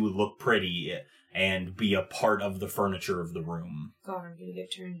there to look pretty and be a part of the furniture of the room. God, I'm gonna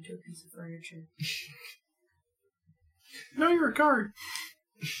get turned into a piece of furniture. No, you're a guard.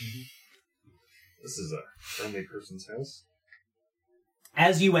 This is a friendly person's house.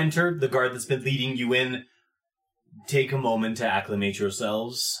 As you enter, the guard that's been leading you in, take a moment to acclimate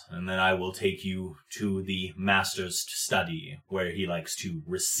yourselves, and then I will take you to the master's study, where he likes to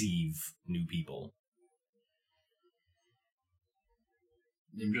receive new people.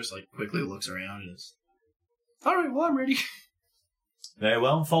 Nim just like quickly looks around and is, alright, well, I'm ready. Very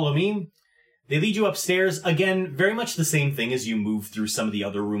well, follow me. They lead you upstairs. Again, very much the same thing as you move through some of the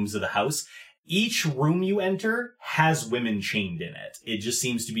other rooms of the house. Each room you enter has women chained in it. It just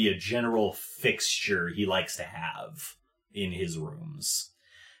seems to be a general fixture he likes to have in his rooms.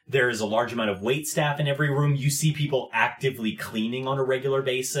 There is a large amount of waitstaff in every room. You see people actively cleaning on a regular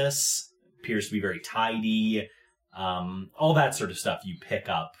basis. Appears to be very tidy. All that sort of stuff you pick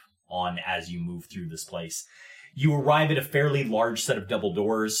up on as you move through this place. You arrive at a fairly large set of double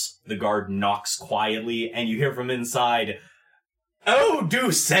doors. The guard knocks quietly, and you hear from inside, "Oh,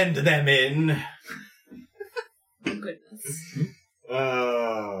 do send them in!" Goodness.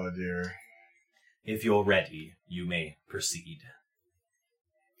 Oh, dear. If you're ready, you may proceed.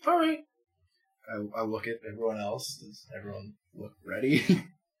 Alright. I look at everyone else. Does everyone look ready?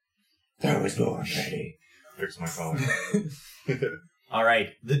 There was no one ready. Fix my collar. All right,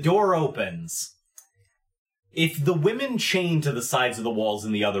 the door opens. If the women chained to the sides of the walls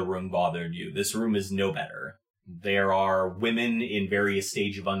in the other room bothered you, this room is no better. There are women in various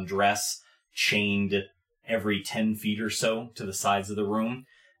stages of undress, chained every 10 feet or so to the sides of the room.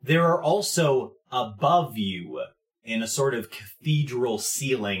 There are also, above you, in a sort of cathedral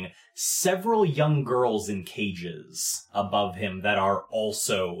ceiling, several young girls in cages above him that are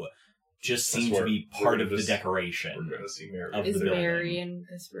also just That's seem to where be we're part gonna of the just- decoration. We're gonna see Mary. Of Is the building. Mary in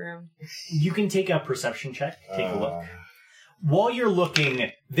this room? You can take a perception check. Take a look. Uh, While you're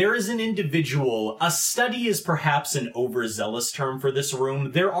looking, there is an individual. A study is perhaps an overzealous term for this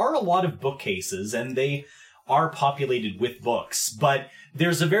room. There are a lot of bookcases, and they are populated with books, but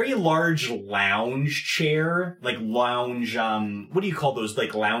there's a very large lounge chair, like lounge, what do you call those,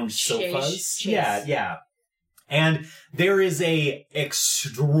 like lounge sofas? Chairs. Yeah. And there is a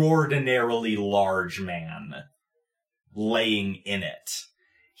extraordinarily large man laying in it.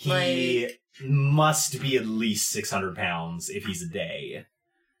 He must be at least 600 pounds if he's a day.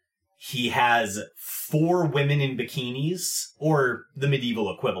 He has 4 women in bikinis, or the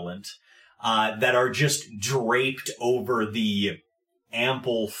medieval equivalent, that are just draped over the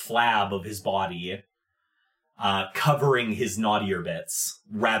ample flab of his body, covering his naughtier bits,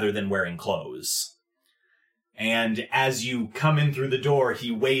 rather than wearing clothes. And as you come in through the door,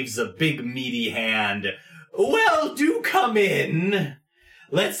 he waves a big meaty hand. Well, do come in.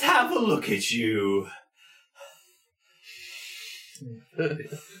 Let's have a look at you. I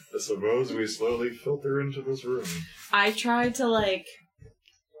suppose we slowly filter into this room. I tried to,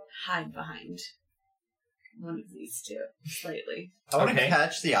 hide behind one of these two, slightly. I want to Okay.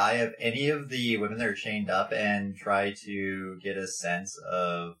 catch the eye of any of the women that are chained up and try to get a sense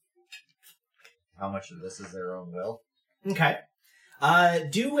of how much of this is their own will. Okay.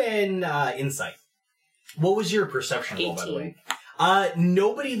 Do an insight. What was your perception roll, by the 18. way?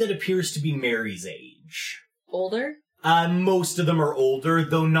 Nobody that appears to be Mary's age. Older? Most of them are older,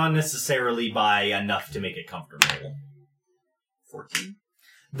 though not necessarily by enough to make it comfortable. 14.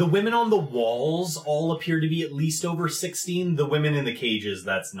 The women on the walls all appear to be at least over 16. The women in the cages,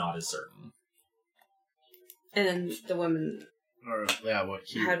 that's not as certain. And then the women, Or, yeah, what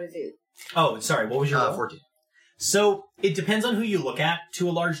he... how do they... Oh, sorry, what was your roll? 14. So, it depends on who you look at, to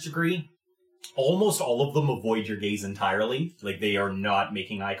a large degree. Almost all of them avoid your gaze entirely. Like, they are not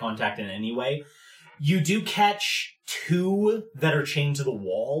making eye contact in any way. You do catch 2 that are chained to the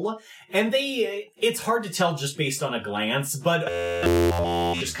wall, and it's hard to tell just based on a glance, but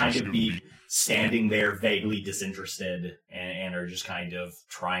just kind of be standing there vaguely disinterested and are just kind of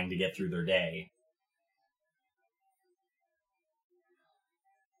trying to get through their day.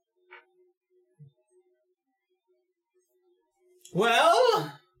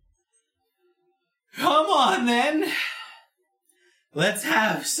 Well, come on then. Let's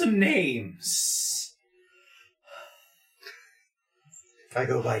have some names. I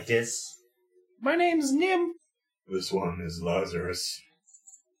go by Dis. My name's Nim. This one is Lazarus.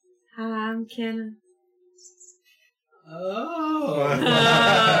 Hi, I'm Kenna. Oh.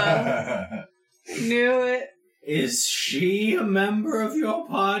 Knew it. Is she a member of your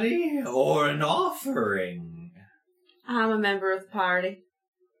party or an offering? I'm a member of the party.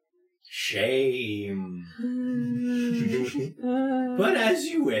 Shame. But as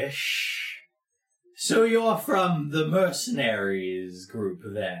you wish. So you're from the mercenaries group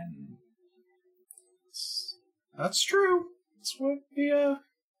then? That's true. That's what the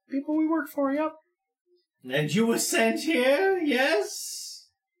people we work for, yep. And you were sent here, yes?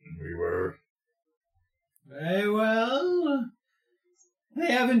 We were. Very well.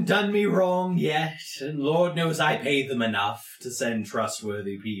 They haven't done me wrong yet, and Lord knows I paid them enough to send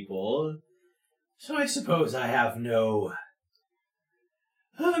trustworthy people. So I suppose I have no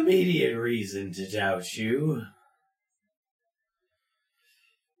immediate reason to doubt you.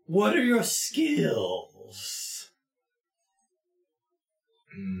 What are your skills?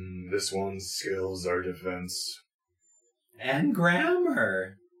 This one's skills are defense. And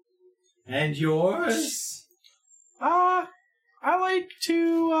grammar. And yours? I like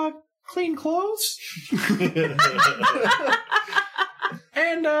to clean clothes.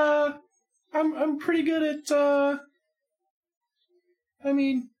 And I'm pretty good at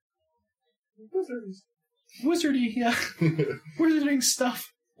wizardy, yeah. Wizarding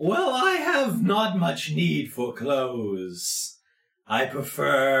stuff. Well, I have not much need for clothes. I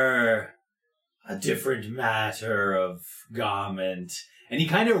prefer a different matter of garment. And he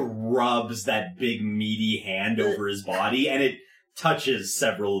kind of rubs that big meaty hand over his body, and it touches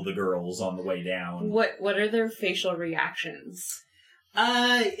several of the girls on the way down. What are their facial reactions?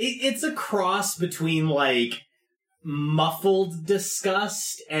 It's a cross between, like, muffled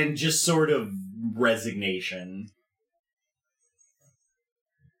disgust and just sort of resignation.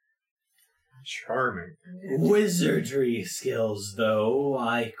 Charming. Wizardry skills, though,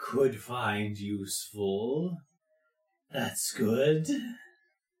 I could find useful. That's good.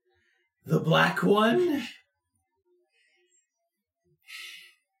 The black one?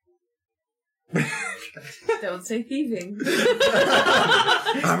 Don't say thieving.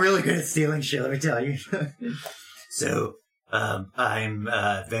 I'm really good at stealing shit, let me tell you. So, I'm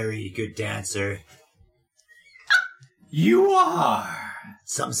a very good dancer. You are.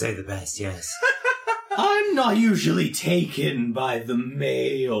 Some say the best, yes. I'm not usually taken by the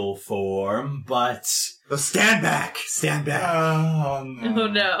male form, but Oh, stand back! Stand back. Oh no. Oh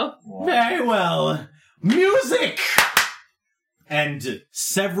no. very well. Music! And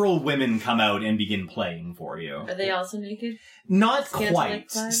several women come out and begin playing for you. Are they also naked? Not Scantily quite.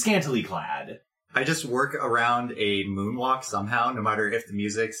 clad? Scantily clad. I just work around a moonwalk somehow, no matter if the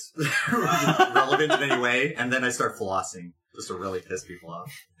music's relevant in any way, and then I start flossing just to really piss people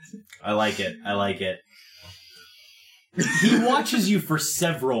off. I like it. I like it. He watches you for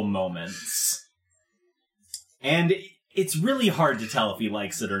several moments. And it's really hard to tell if he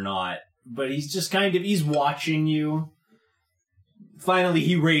likes it or not. But he's just he's watching you. Finally,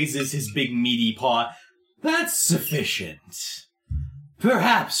 he raises his big meaty paw. That's sufficient.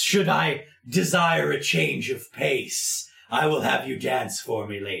 Perhaps, should I desire a change of pace, I will have you dance for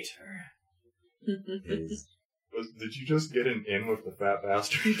me later. Did you just get an in with the fat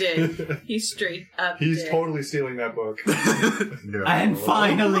bastard? He did. He's straight up. He's did. totally stealing that book. No. And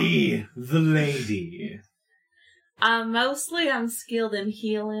finally, the lady. Mostly I'm skilled in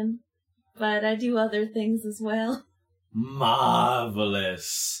healing, but I do other things as well.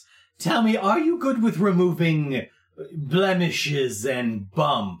 Marvelous. Tell me, are you good with removing blemishes and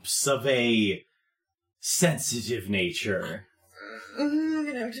bumps of a sensitive nature? I'm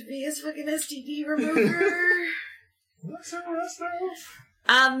gonna have to be his fucking STD remover. What's the rest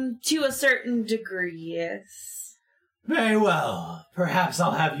of? To a certain degree, yes. Very well. Perhaps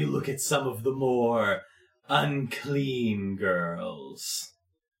I'll have you look at some of the more unclean girls.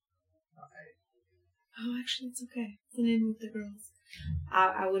 Oh, actually, it's okay. It's an in with the girls.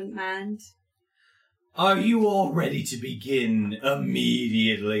 I wouldn't mind. Are you all ready to begin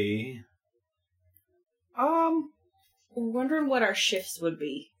immediately? We're wondering what our shifts would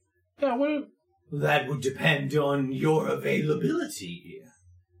be. Yeah, what? That would depend on your availability.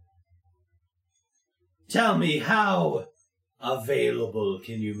 Tell me, how available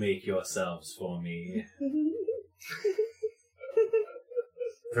can you make yourselves for me?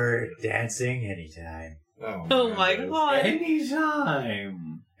 For dancing, anytime. Oh my god.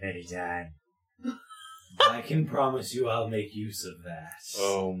 Anytime. Anytime. I can promise you I'll make use of that.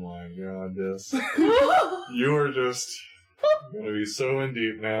 Oh my god, this. You are just gonna be so in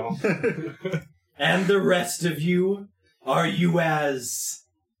deep now. And the rest of you, are you as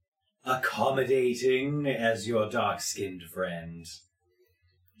accommodating as your dark-skinned friend?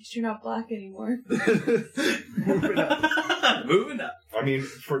 At least you're not black anymore. Moving up. Moving up. I mean,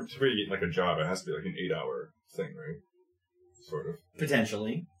 to be like a job, it has to be like an 8-hour thing, right? Sort of.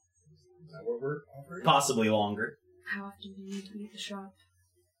 Potentially. Is that what we're offering? Possibly longer. How often do you need to be at the shop?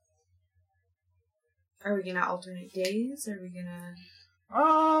 Are we gonna alternate days? Are we gonna...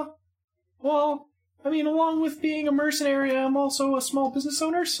 Well, I mean, along with being a mercenary, I'm also a small business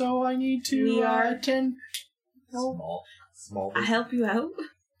owner, so I need to We are. attend. Small. I help you out?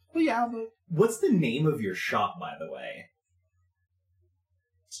 Well, yeah, but What's the name of your shop, by the way?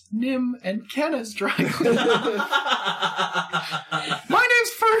 Nim and Kenna's dry cleaning. My name's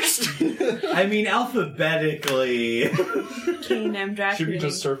first! I mean, alphabetically. K&M Dry Should be Cleaning.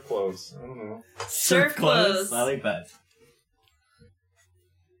 just surf clothes. I don't know. Surf clothes. I like that.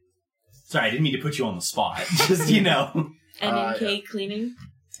 Sorry, I didn't mean to put you on the spot. Just, NNK yeah. Cleaning.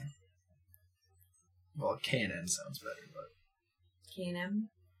 Well, K&N sounds better, but K&M.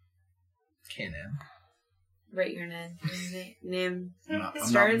 K&N. Write your name. Nim. I'm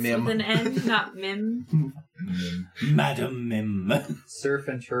Starts not Mim. with an N, not Mim. Madam Mim. Surf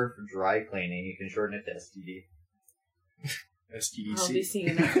and turf dry cleaning. You can shorten it to STD. I'll be STDC.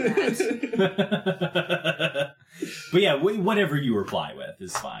 seeing that. But yeah, whatever you reply with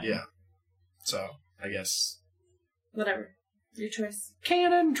is fine. Yeah. So, I guess. Whatever. Your choice.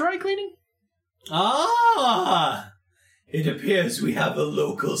 K&N dry cleaning? Ah! It appears we have a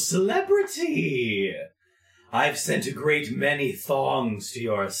local celebrity. I've sent a great many thongs to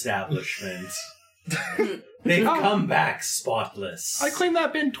your establishment. They've come back spotless. I cleaned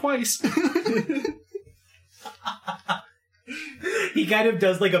that bin twice. He kind of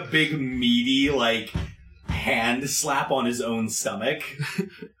does like a big meaty hand slap on his own stomach.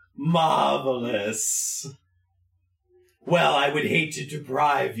 Marvelous. Well, I would hate to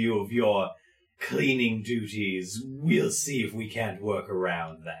deprive you of your cleaning duties. We'll see if we can't work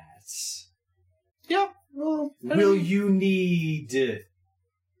around that. Yeah, well, Will you need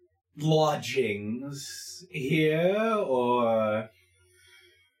lodgings here, or...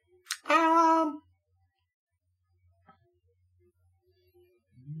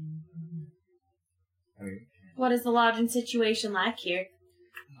 What is the lodging situation like here?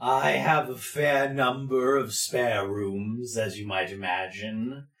 I have a fair number of spare rooms, as you might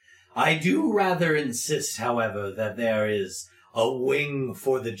imagine. I do rather insist, however, that there is a wing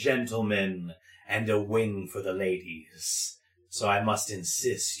for the gentlemen and a wing for the ladies. So I must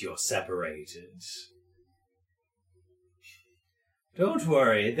insist you're separated. Don't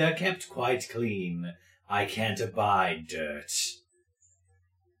worry, they're kept quite clean. I can't abide dirt.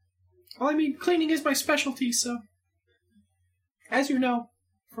 Well, I mean, cleaning is my specialty, so... As you know,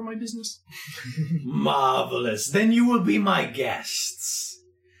 from my business. Marvelous. Then you will be my guests.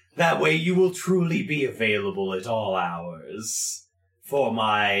 That way you will truly be available at all hours for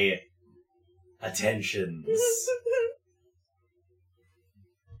my attentions.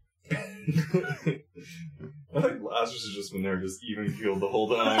 I think Lazarus has just been there, just even keeled the whole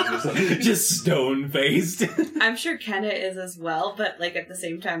time. Just stone-faced. I'm sure Kenna is as well, but, like, at the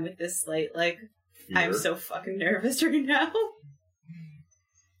same time with this slight, like, I'm so fucking nervous right now.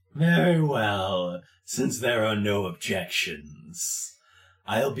 Very well. Since there are no objections,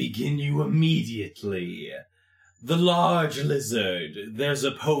 I'll begin you immediately. The large lizard, there's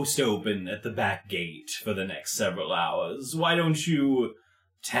a post open at the back gate for the next several hours. Why don't you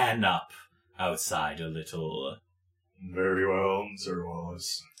tan up outside a little? Very well, Sir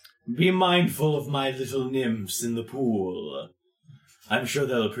Wallace. Be mindful of my little nymphs in the pool. I'm sure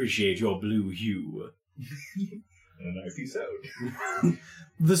they'll appreciate your blue hue. And I peace out.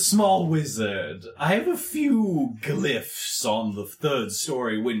 The small wizard. I have a few glyphs on the 3rd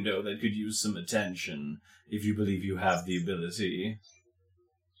story window that could use some attention, if you believe you have the ability.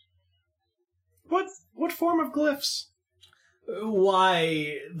 What form of glyphs?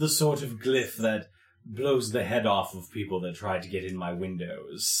 Why, the sort of glyph that blows the head off of people that try to get in my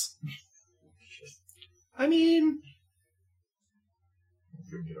windows. I mean...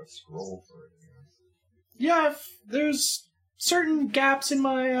 You can get a scroll for it. Yeah, if there's certain gaps in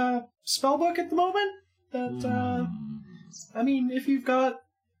my spellbook at the moment that, I mean, if you've got,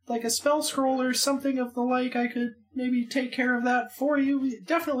 like, a spell scroll or something of the like, I could maybe take care of that for you. We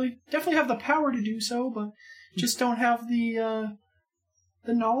definitely have the power to do so, but just don't have the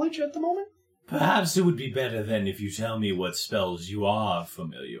knowledge at the moment. Perhaps it would be better then if you tell me what spells you are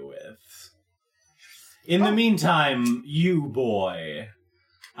familiar with. In the meantime, you boy...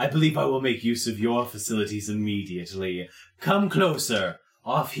 I believe I will make use of your facilities immediately. Come closer,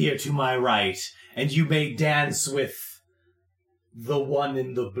 off here to my right, and you may dance with the one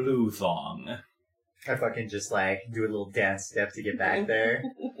in the blue thong. I fucking just, like, do a little dance step to get back there.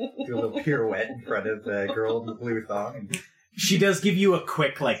 Do a little pirouette in front of the girl in the blue thong. And... She does give you a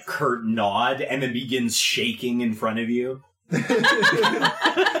quick, like, curt nod, and then begins shaking in front of you.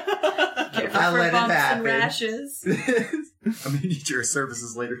 I'll let it bumps happen. And rashes. I'm gonna need your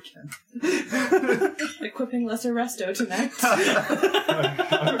services later, Ken. Equipping lesser resto tonight.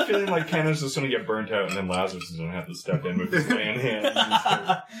 I'm feeling like Kenna's just gonna get burnt out, and then Lazarus is gonna have to step in with his man hand.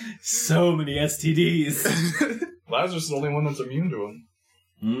 So many STDs. Lazarus is the only one that's immune to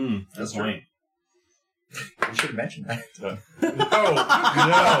them. That's good right. You should have mentioned that.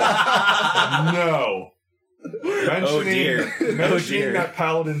 No. Mentioning dear. that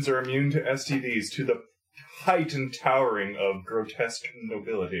paladins are immune to STDs to the height and towering of grotesque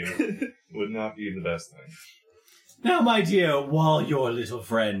nobility would not be the best thing. Now, my dear, while your little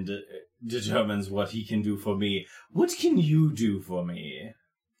friend determines what he can do for me, what can you do for me?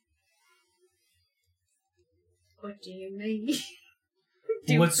 What do you mean?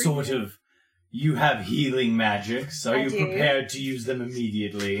 What sort of... You have healing magics. Are I you do. prepared to use them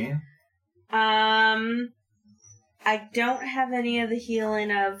immediately? I don't have any of the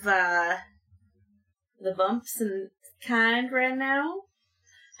healing of, the bumps and kind right now.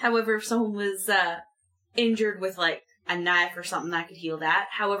 However, if someone was, injured with, like, a knife or something, I could heal that.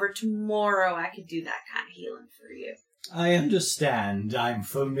 However, tomorrow I could do that kind of healing for you. I understand. I'm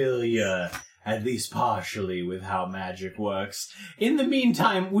familiar, at least partially, with how magic works. In the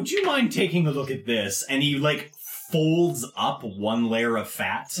meantime, would you mind taking a look at this? And he, like, folds up one layer of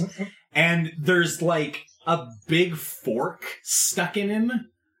fat, and there's, like, a big fork stuck in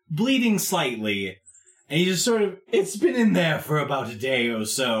him, bleeding slightly. And he just sort of, it's been in there for about a day or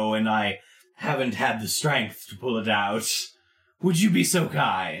so, and I haven't had the strength to pull it out. Would you be so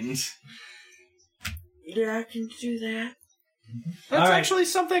kind? Yeah, I can do that. That's All right. actually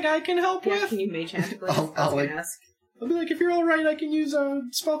something I can help Yeah, with. can you mage hand, please? I'll I was like- gonna ask. I'll be like, if you're alright, I can use a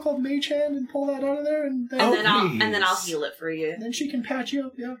spell called Mage Hand and pull that out of there, and then, Oh, And then I'll please. heal it for you. then she can patch you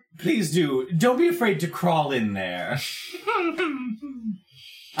up, yeah. Please do. Don't be afraid to crawl in there.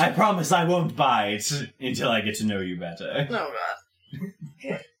 I promise I won't bite until I get to know you better. No,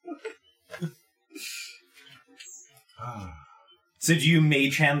 God. So do you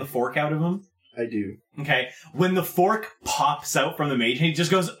mage hand the fork out of him? I do. Okay. When the fork pops out from the mage hand, he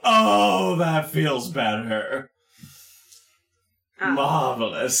just goes, "Oh, that feels better."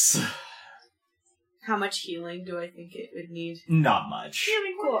 Marvelous. How much healing do I think it would need? Not much.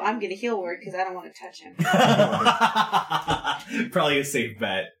 Cool. I'm gonna heal word because I don't want to touch him. Probably a safe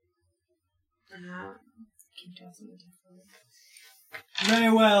bet.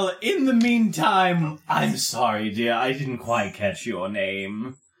 Very well. In the meantime, I'm sorry, dear. I didn't quite catch your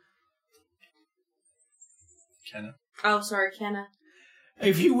name. Kenna. Oh, sorry, Kenna.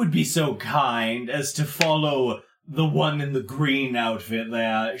 If you would be so kind as to follow the one in the green outfit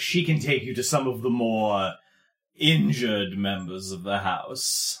there, she can take you to some of the more injured members of the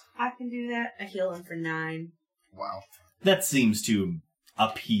house. I can do that. I heal him for 9. Wow. That seems to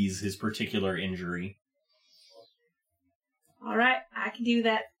appease his particular injury. Alright, I can do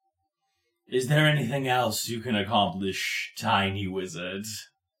that. Is there anything else you can accomplish, tiny wizard?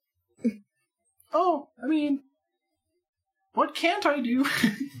 Oh, I mean, what can't I do?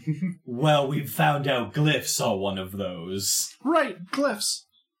 Well, we've found out glyphs are one of those. Right, glyphs.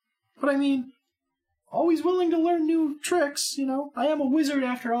 But I mean, always willing to learn new tricks, you know? I am a wizard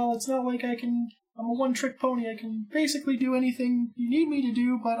after all. It's not like I'm a one-trick pony. I can basically do anything you need me to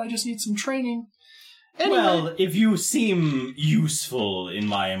do, but I just need some training. Anyway, Well, if you seem useful in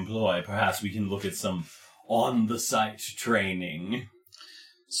my employ, perhaps we can look at some on-the-site training.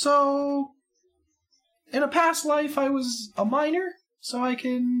 so, in a past life, I was a miner, so I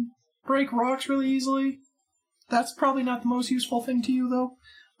can break rocks really easily. That's probably not the most useful thing to you, though.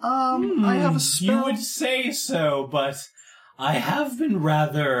 I have a spell. You would say so, but I have been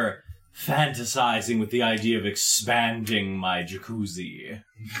rather fantasizing with the idea of expanding my jacuzzi.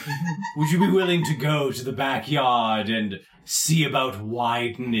 Would you be willing to go to the backyard and see about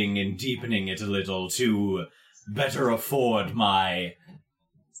widening and deepening it a little to better afford my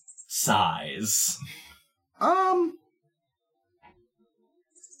size?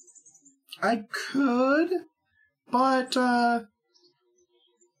 I could, but,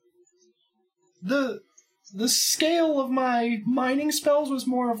 the scale of my mining spells was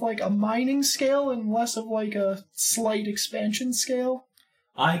more of like a mining scale and less of like a slight expansion scale.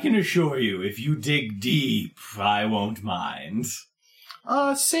 I can assure you, if you dig deep, I won't mind.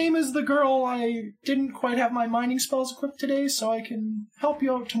 Same as the girl, I didn't quite have my mining spells equipped today, so I can help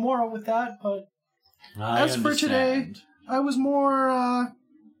you out tomorrow with that, but I as for today, understand. I was more,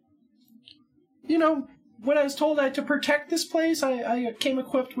 you know, when I was told I had to protect this place, I came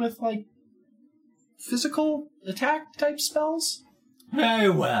equipped with, like, physical attack type spells. Very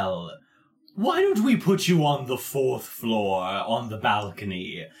well. Why don't we put you on the 4th floor on the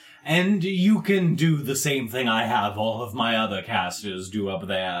balcony, and you can do the same thing I have all of my other casters do up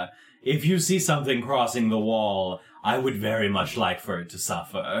there. If you see something crossing the wall, I would very much like for it to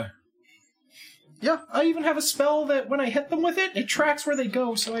suffer. Yeah, I even have a spell that when I hit them with it, it tracks where they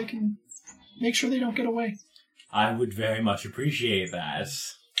go so I can make sure they don't get away. I would very much appreciate that.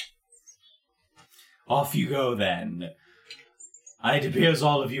 Off you go, then. It appears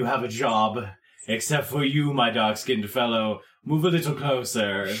all of you have a job, except for you, my dark-skinned fellow. Move a little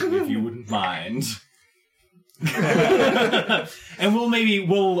closer, if you wouldn't mind. And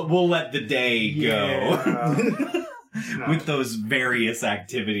we'll let the day go with those various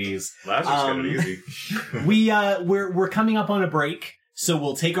activities. Last just got it easy. We're coming up on a break. So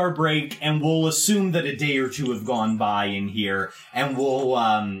we'll take our break, and we'll assume that a day or two have gone by in here, and we'll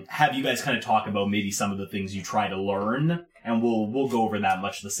have you guys kind of talk about maybe some of the things you try to learn, and we'll go over that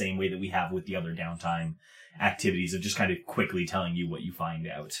much the same way that we have with the other downtime activities of just kind of quickly telling you what you find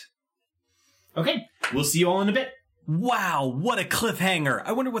out. Okay, we'll see you all in a bit. Wow, what a cliffhanger!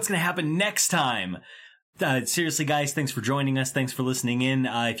 I wonder what's going to happen next time. Seriously, guys, thanks for joining us. Thanks for listening in.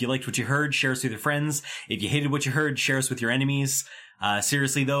 If you liked what you heard, share us with your friends. If you hated what you heard, share us with your enemies.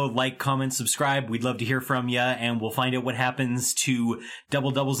 Seriously, though, like, comment, subscribe. We'd love to hear from you, and we'll find out what happens to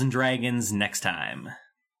Double Doubles and Dragons next time.